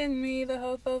Christ in me, the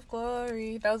hope of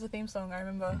glory. That was the theme song, I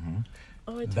remember.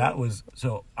 That was,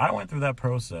 so I went through that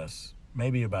process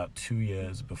maybe about 2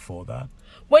 years before that.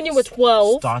 When you were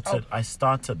 12. I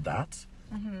started that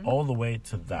all the way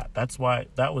to that. That's why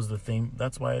that was the theme.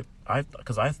 That's why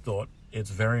because I thought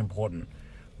it's very important.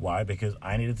 Why? Because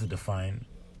I needed to define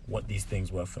what these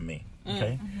things were for me.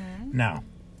 Okay? Now,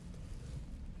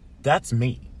 that's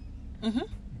me.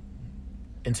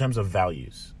 In terms of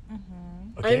values.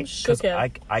 Okay? Because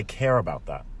I care about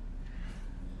that.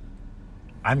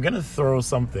 I'm going to throw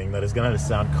something that is going to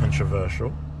sound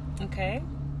controversial. Okay.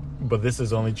 But this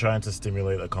is only trying to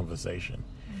stimulate a conversation.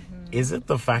 is it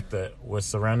the fact that we're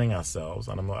surrounding ourselves,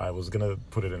 and I was going to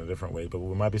put it in a different way, but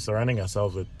we might be surrounding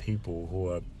ourselves with people who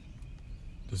are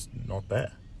just not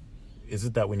there? Is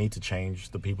it that we need to change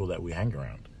the people that we hang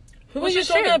around? Who Which are you is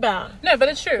talking true. about? No, but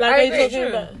it's true. Like, I are you agree. talking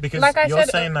about? Because Like I you're said,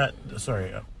 saying that,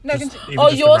 sorry. No, just- continue. even Oh,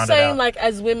 just to you're round it saying out, like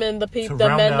as women, the to men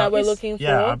round that out- we're looking for.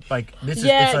 Yeah, like, this is,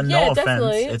 Yeah, it's a yeah, no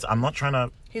definitely. offense. I'm not trying to,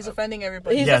 He's offending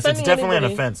everybody. He's yes, it's offending definitely an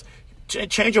anybody. offense.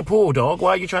 Change your pool, dog.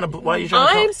 Why are you trying to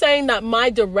I'm saying that my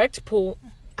direct pool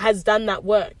has done that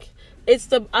work. It's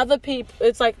the other people.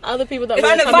 It's like other people that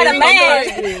Trying we're to find a coming in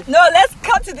contact man. with. No, let's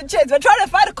cut to the chase. We're trying to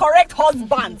find a correct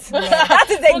husband. That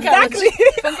is exactly.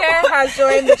 Funke has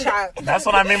joined the chat. That's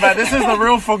what I mean by this is the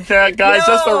real Funke, guys.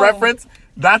 Just for No. reference,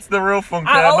 that's the real Funke,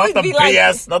 I not always the be like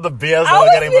BS, this. not the BS. I we're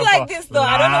always getting be from like far. this, though.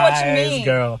 I don't know what you Lies, mean.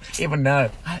 girl. Even now,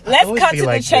 I Let's always cut be to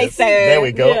like the chase. this. There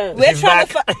we go. Yeah. We're She's trying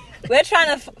back. to we're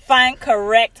trying to find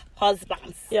correct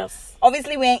husbands. Yes.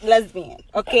 Obviously, we ain't lesbian,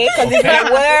 okay? Because if we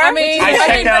were, I mean,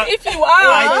 check out- but if you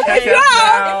I are, check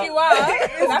out now. if you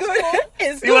are, that's cool.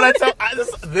 it's See what I tell?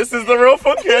 This is the real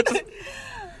Funke. Just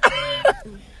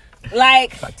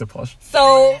like back to posh.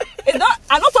 so. It's not.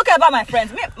 I'm not talking about my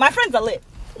friends. My friends are lit.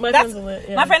 My That's friends are lit.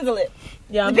 Yeah. my friends are lit,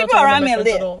 Yeah. I'm the not people talking around about me my are friends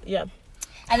lit. at all. Yeah.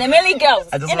 and they're mainly girls.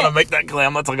 I just innit? want to make that clear.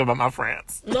 I'm not talking about my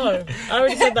friends. No, I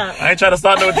already said that. I ain't trying to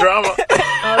start no drama.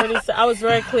 I already said. I was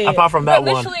very clear. Apart from that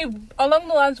But one. literally, along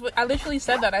the lines, I literally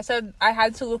said that. I said I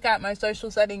had to look at my social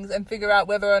settings and figure out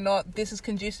whether or not this is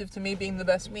conducive to me being the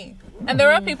best me. And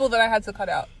there are people that I had to cut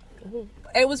out.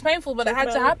 It was painful, but it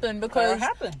had to happen because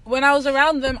happen. when I was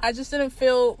around them, I just didn't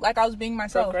feel like I was being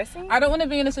myself. Progressing? I don't want to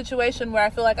be in a situation where I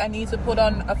feel like I need to put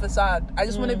on a facade. I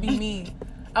just want to be me.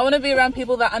 I want to be around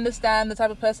people that understand the type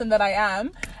of person that I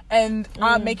am and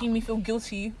aren't making me feel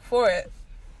guilty for it.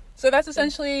 So that's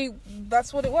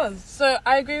what it was. So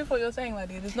I agree with what you're saying,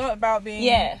 Lady. It's not about being...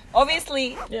 Yeah,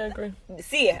 obviously. Yeah, I agree.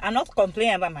 See, I'm not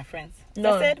complaining about my friends.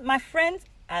 No. I said my friends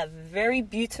are very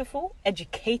beautiful,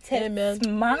 educated, Amen.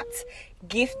 smart,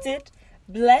 gifted,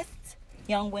 blessed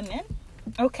young women.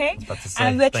 Okay, About to say,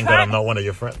 and we're thank God I'm trying. not one of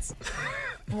your friends.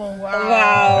 Wow.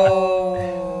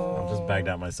 Wow, I'm just bagged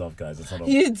out myself, guys. It's not a,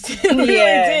 You did. Really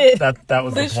Yeah. did. that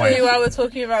was the Literally, point. while we're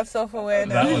talking about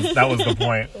self-awareness. That was the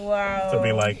point. Wow. To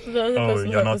be like, The only oh, person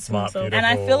you're that not was smart, himself. beautiful.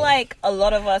 and I feel like a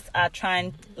lot of us are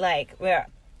trying, like we're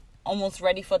almost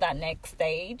ready for that next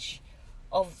stage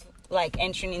of like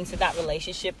entering into that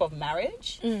relationship of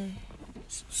marriage,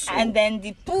 and then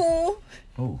the pool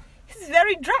Oh, is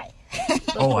very dry.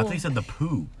 oh, I think you said the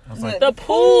poo. I was like, The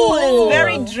pool is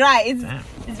very dry. damn.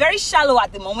 It's very shallow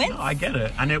at the moment. No, I get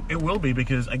it, and it will be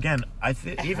because again, I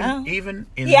think even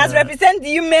in He has the- represented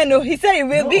you men. Oh, he said it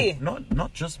will no, be.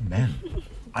 not just men.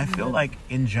 I feel like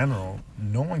in general,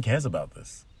 no one cares about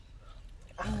this.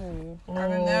 I don't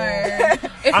know.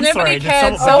 If I'm nobody sorry, did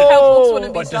cared, someone- self-help books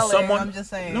wouldn't be But does selling. someone- I'm just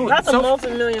saying. No, That's a self-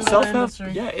 multi-million dollar self-help.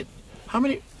 industry. Yeah. How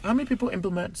many people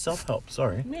implement self-help?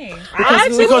 Sorry. Me. I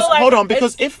actually Because feel like hold on,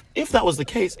 because it's- if that was the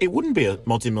case, it wouldn't be a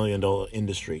multi-million-dollar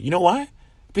industry. You know why?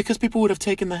 Because people would have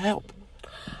taken the help.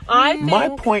 I think, My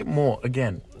point more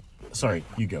again. Sorry,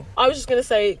 you go. I was just gonna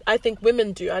say I think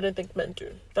women do. I don't think men do.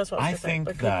 That's what I I was gonna think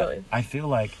say. But keep that going. I feel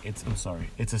like it's. I'm sorry.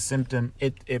 It's a symptom.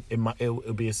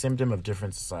 It'll be a symptom of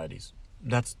different societies.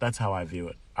 That's how I view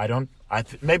it.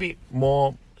 Maybe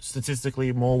more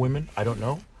statistically more women. I don't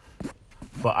know,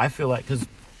 but I feel like because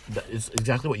it's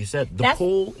exactly what you said. The That's-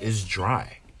 pool is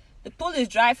dry. The pool is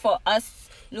dry for us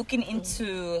looking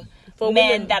into For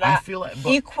men women. that I are feel like,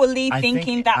 but equally I thinking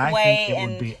think- that I way. think it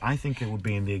And would be. I think it would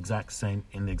be in the exact same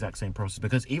process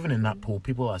because even in that pool,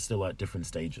 people are still at different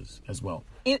stages as well.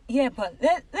 yeah, but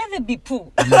let it be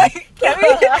pool. Like, can we,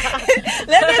 let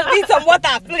there be some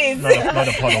water, please. Not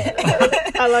a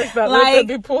puddle. I like that. Like- Let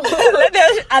there be pool. Let there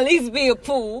at least be a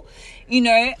pool,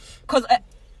 because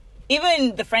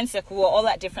even the friend circle, we're all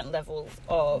at different levels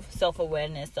of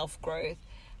self-awareness, self-growth,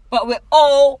 but we're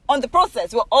all on the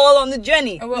process. We're all on the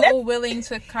journey. And we're Let's all willing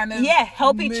to kind of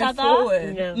help each move other.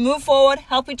 forward. Yeah. move forward,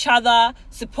 help each other,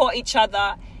 support each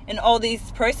other in all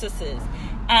these processes.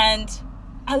 And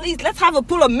at least let's have a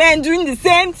pool of men doing the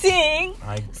same thing.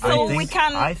 I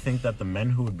think that the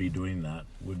men who would be doing that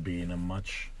would be in a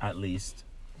much, at least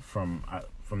from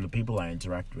the people I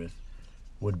interact with,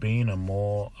 would be in a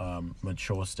more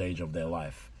mature stage of their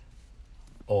life.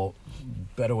 Or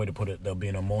better way to put it, they'll be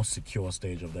in a more secure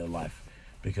stage of their life.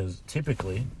 Because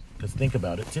typically, let's think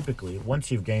about it, typically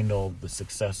once you've gained all the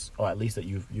success, or at least that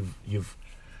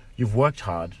you've worked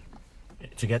hard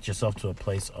to get yourself to a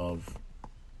place of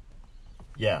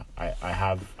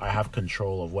I have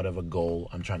control of whatever goal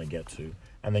I'm trying to get to.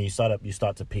 And then you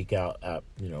start to peak out at,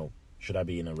 should I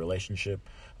be in a relationship?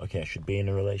 Okay, I should be in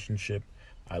a relationship.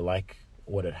 I like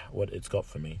what it's got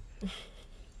for me.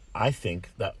 I think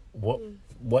that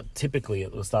what typically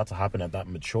it will start to happen at that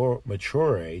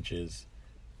mature age is,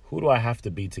 who do I have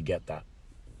to be to get that?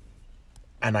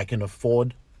 And I can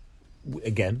afford,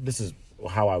 again, this is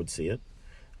how I would see it.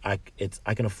 I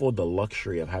can afford the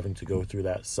luxury of having to go through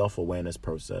that self-awareness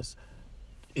process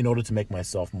in order to make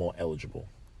myself more eligible.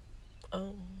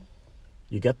 Oh.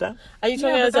 You get that? Are you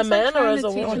talking as a man or as a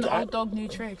Teach woman? an old dog new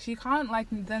tricks. You can't like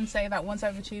then say that once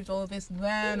I've achieved all of this,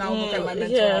 then I'll look at my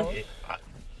mental yeah. health.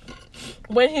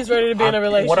 When he's ready to be in a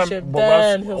relationship,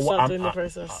 then he'll start doing the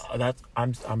process.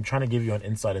 I'm trying to give you an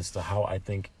insight as to how I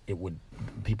think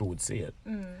people would see it.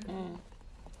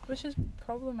 Which is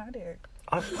problematic.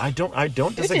 I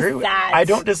don't disagree with. sad. I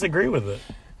don't disagree with it.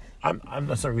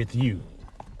 I'm sorry with you.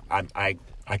 I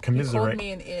You commiserate. called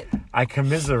me an it. I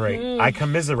commiserate. I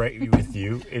commiserate with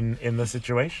you in the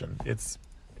situation.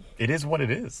 It is what it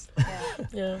is.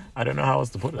 Yeah. I don't know how else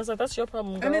to put I was it. like, that's your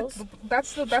problem, And girls.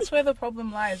 that's where the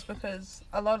problem lies, because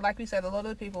like we said, a lot of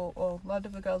the people, or a lot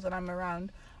of the girls that I'm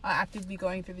around, are actively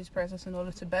going through this process in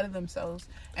order to better themselves,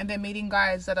 and they're meeting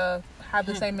guys that have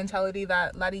the same mentality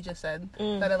that Laddie just said,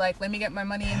 that are like, let me get my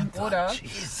money in order.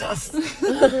 Jesus,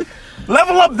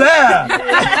 level up there.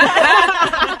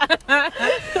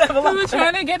 Who are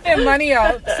trying to get their money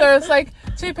out. So it's like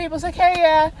two people's like, hey,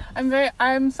 yeah,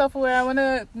 I'm self-aware. I want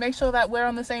to make sure that we're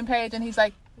on the same page. And he's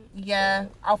like, yeah,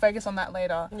 I'll focus on that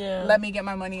later. Yeah. Let me get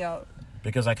my money out.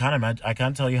 Because I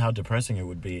can't tell you how depressing it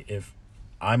would be if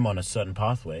I'm on a certain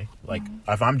pathway. Like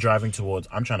if I'm driving towards,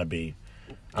 I'm trying to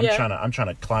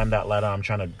climb that ladder. I'm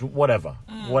trying to do whatever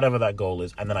that goal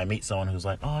is, and then I meet someone who's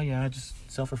like, oh yeah, just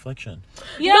self-reflection.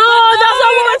 Yeah, no, that's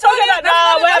not what we're talking about. No.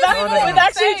 We've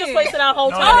actually just wasted our whole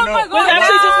No, time. no, no. We've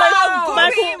actually just wasted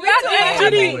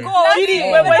Wow. Judy,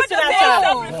 we're wasting our time.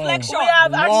 Self-reflection. We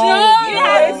have Whoa,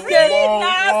 actually wasted.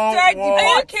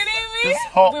 Are you kidding me? This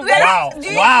whole, wow. You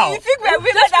think we're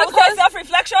women that will say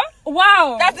self-reflection?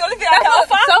 Wow. That's the only thing I can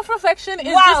offer? Self-reflection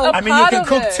is Wow. just a I mean, you part can of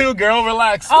cook it. too, girl.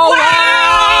 Relax. Oh, Wow!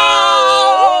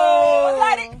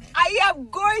 Like, I am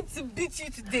going to beat you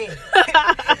today.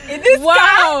 In this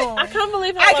wow. I can't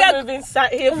believe how long we've been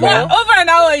sat here for. Man. Over an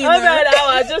hour, you know. Over an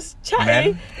hour, just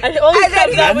chatting. Men. And all he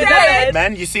comes out with that.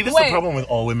 Man, you see, this is the Wait. problem with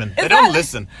all women. They Is don't that-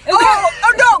 listen.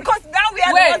 Oh no, because now we are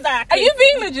the Wait, ones that are you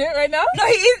being legit right now? No,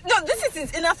 he is. No, this is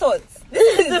his inner thoughts. This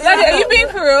is his inner Laddie, are you thoughts. being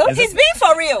for real? Is He's being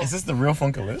for real. Is this the real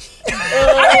Funkalish? Oh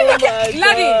my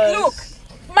Laddie, gosh. look.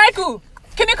 Michael,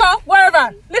 Kiniko,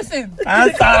 wherever. Listen.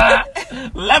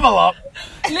 Level up.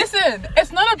 Listen,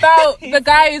 it's not about the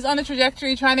guy is on a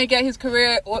trajectory trying to get his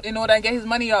career in order and get his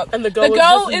money up. And the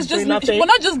girl is just doing nothing. we're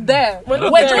not just there. We're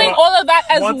not We're there. doing all of that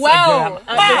as Once well. Again,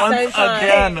 At the once same time.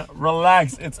 again,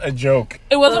 relax. It's a joke.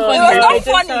 It wasn't funny. It was not It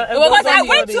funny. didn't sound- Because I funny.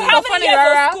 went to It how was many funny, years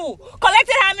Rara. of school,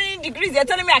 collected how many degrees. They're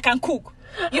telling me I can cook.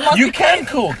 You must You be can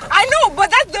crazy. cook. I know, but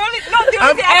that's the only thing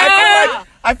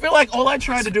I feel like all I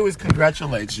try to do is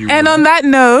congratulate you. And on that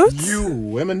note, you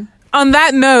women.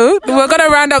 we're gonna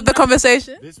round up the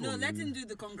conversation. No, let him do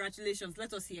the congratulations.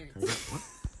 Let us hear it.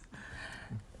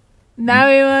 Now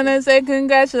we wanna say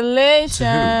congratulations.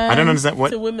 I don't understand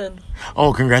what. To women.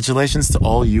 Oh, congratulations to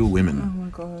all you women Oh my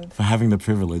god. for having the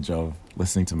privilege of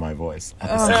listening to my voice. At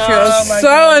the Oh, same you're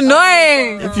so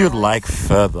annoying. If you'd like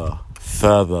further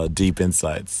deep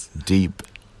insights, deep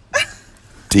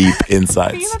Can you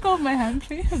insights. let go of my hand,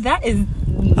 please? That is.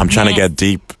 I'm trying to get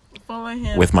deep Follow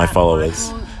him with my at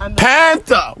followers. Michael and-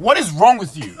 Panther, what is wrong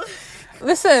with you?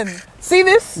 Listen, see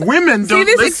this? Women See don't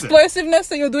this listen. explosiveness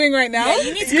that you're doing right now?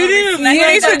 You need to You go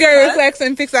need to go reflex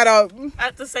and fix that up.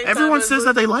 At the same Everyone time, says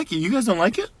that they like it. You guys don't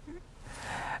like it?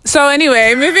 So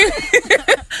anyway,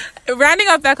 rounding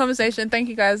up that conversation. Thank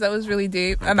you guys. That was really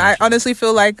deep. And I honestly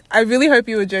feel like, I really hope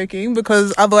you were joking,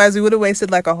 because otherwise we would have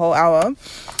wasted like a whole hour.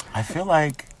 I feel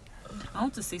like. I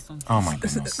want to say something. Oh my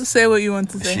goodness. Say what you want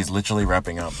to say. She's literally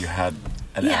wrapping up. You had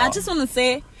an Yeah, hour. I just want to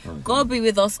say, God be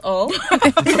with us all.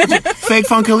 Fake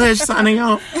Funkalish signing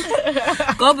off.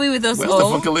 God be with us Where's the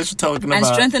all. Funkalish talking And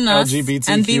about strengthen us LGBTQI+.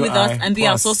 and be with us and be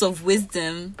our source of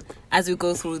wisdom as we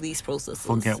go through these processes.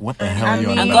 Forget what the hell are you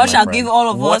on And about, God my shall friend? give all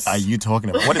of what us- What are you talking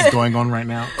about? What is going on right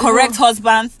now? Correct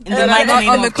husbands in the mighty name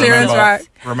on the of clearance Jesus. rack.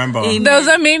 Remember. Amen. There was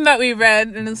a meme that we read,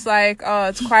 and it's like, oh,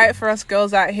 it's quiet for us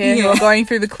girls out here who are going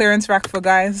through the clearance rack for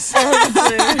guys.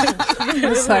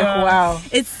 It's like, wow.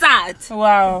 It's sad,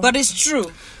 Wow. but it's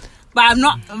true. But I'm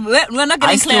not. We're not I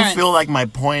getting still clearance. feel like my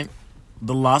point,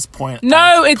 the last point.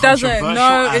 No, as it doesn't. controversial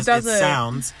No, it as doesn't.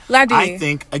 sounds. Laddie. I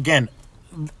think, again,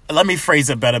 let me phrase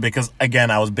it better because,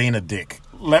 again, I was being a dick.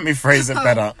 Let me phrase it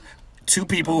better. two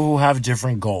people who have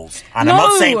different goals. And I'm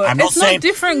not saying it's not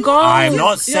different goals. I'm not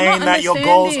You're saying not that your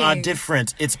goals are understanding.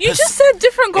 different. It's You just said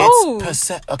different goals.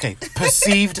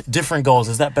 Perceived different goals.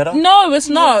 Is that better? No, it's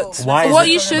not. Why is What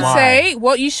it- you should why? say,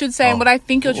 what you should say, and what I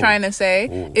think you're Ooh. trying to say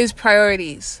Ooh. is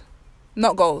priorities,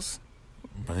 not goals.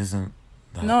 But isn't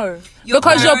that... No, Your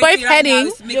because you're both priority right now heading.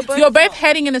 is to make it You're both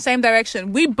heading in the same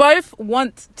direction. We both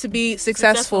want to be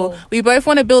successful. Successful. We both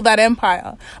want to build that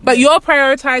empire. But you're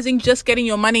prioritizing just getting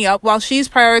your money up, while she's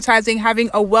prioritizing having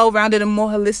a well-rounded and more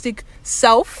holistic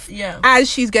self. Yeah. As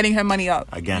she's getting her money up.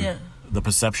 Again, Yeah. the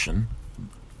perception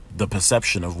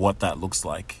of what that looks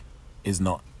like is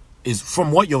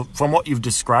from what you've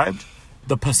described.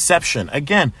 The perception.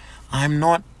 Again, I'm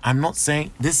not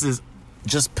saying this is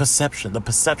just perception. The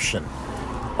perception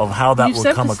of how that You've will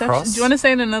said come perception. across. Do you want to say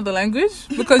it in another language?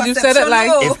 Because you said it like.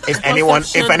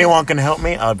 If anyone can help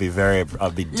me, I'd be Le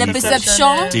deeply,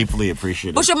 perception. deeply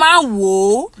appreciative. Bushaman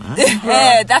wo.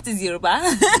 Yeah, that is Yoruba.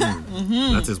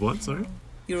 That is what? Sorry.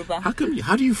 Yoruba.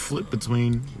 How do you flip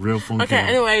between real funk? Okay,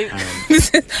 anyway.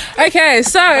 Okay,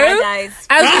 so Bye,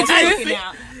 guys.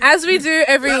 as we do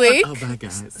every week, Oh, bad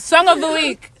guys. song of the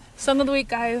week,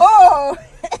 guys. Oh,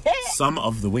 Sum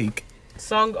of the week.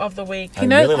 Song of the week. I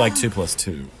know- really like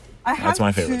 2+2. That's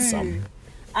my favorite sum.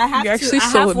 I have You're two. actually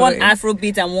I so have one annoying.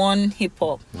 Afrobeat and one hip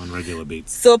hop. One regular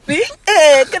beats. Soapy,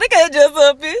 can I get your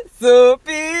soapy?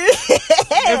 Soapy,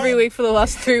 Every week for the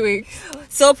last 3 weeks.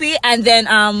 soapy, and then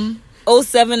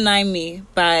 079 Me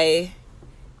by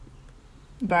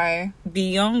Bye.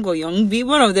 Young or Young B.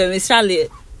 One of them is Charlotte.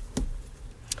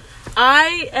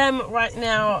 I am right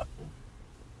now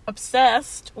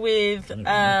obsessed with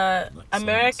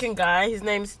American guy. His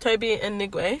name's Toby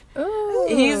Enigwe. Ooh.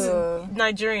 He's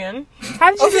Nigerian. How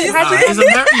did you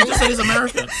You just said he's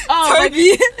American. Oh,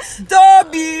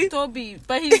 Toby. Toby,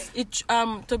 but he's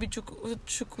Toby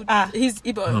Chuku. Ah. He's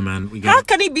Igbo. Oh man, we How got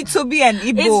can it be Toby and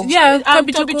Igbo? It's Yeah,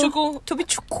 Toby Toby Chuku. Toby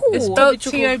Chuku. It's Toby spelled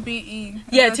Chuku. T-O-B-E.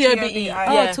 Yeah, Not T-O-B-E. T-O-B-I.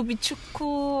 Oh, Yeah. Toby Chuku.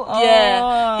 Oh,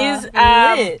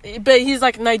 Yeah, lit. he's but he's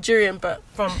like Nigerian, but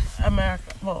from America.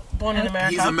 Well, born in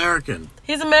America. he's American.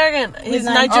 He's American. He's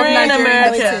Ni- Nigerian of Nigerian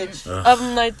American. heritage.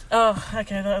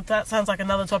 Okay, that sounds like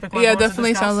another topic. Yeah,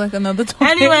 definitely sounds like another topic.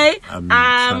 Anyway, I'm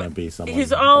trying to be someone he's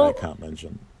that all- I can't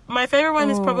mention. my favorite one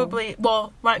is Oh. probably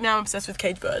right now I'm obsessed with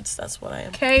Cage Birds. That's what I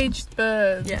am. Caged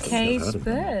birds. Yes. Cage Cage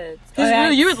bird.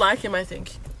 You would like him, I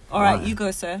think. All right, Why? you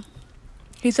go, sir.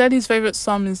 He said his favorite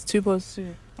sum is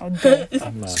 2+2. Oh, damn.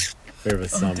 I'm my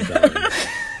favorite sum, darling.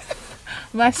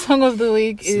 My song of the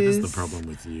week See, this is is the problem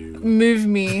with you. Move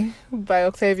Me by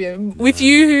Octavian. With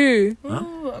you who?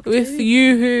 Huh? With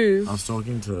you who? I was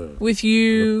talking to With the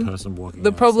you. person walking.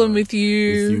 The problem outside. with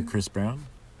you. With you, Chris Brown.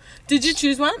 Did you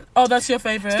choose one? Oh, that's your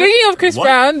favorite. Speaking of Chris What?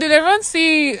 Brown, did everyone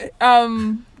see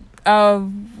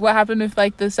what happened with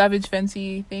like the Savage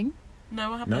Fenty thing?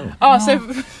 No, what happened? No. Oh, so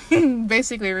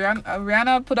basically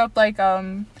Rihanna put up like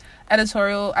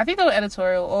editorial, I think they were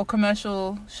editorial or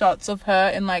commercial shots of her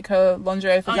in like her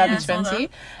lingerie for Oh, yeah, I Savage saw Fenty,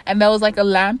 that. and there was like a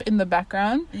lamp in the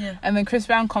background. Yeah. And then Chris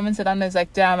Brown commented on there's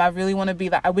like, damn, I really want to be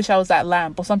that. I wish I was that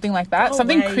lamp or something like that. Go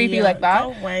Something away, creepy yeah. like that.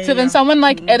 Go away, So then yeah. someone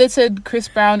like edited Chris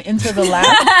Brown into the lamp.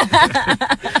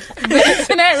 The internet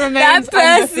That remains person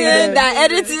undefeated. that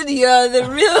edited you, the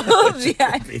real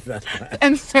VIP. Be that bad.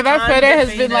 And so that photo has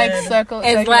been like Undefeated.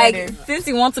 It's like, since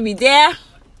you want to be there,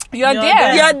 you're You're there.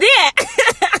 there. you're there.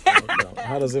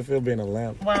 How does it feel being a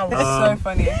lamp? Wow. It's so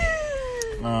funny.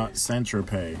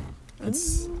 Saint-Tropez.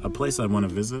 It's a place I want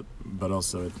to visit, but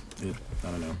also it I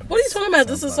don't know. What are you talking about?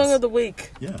 This is song of the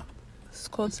week. Yeah. It's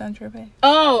called Saint-Tropez.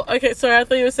 Oh, okay. Sorry, I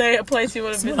thought you were saying a place you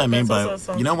want to That's visit. what I mean That's by, also a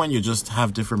song. you know, when you just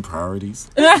have different priorities.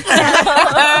 And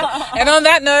on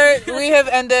that note, we have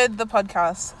ended the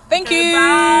podcast. Thank you.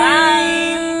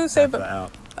 Bye. Say But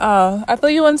out. I thought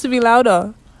you wanted to be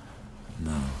louder.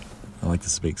 No. I like to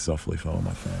speak softly for all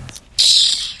my fans.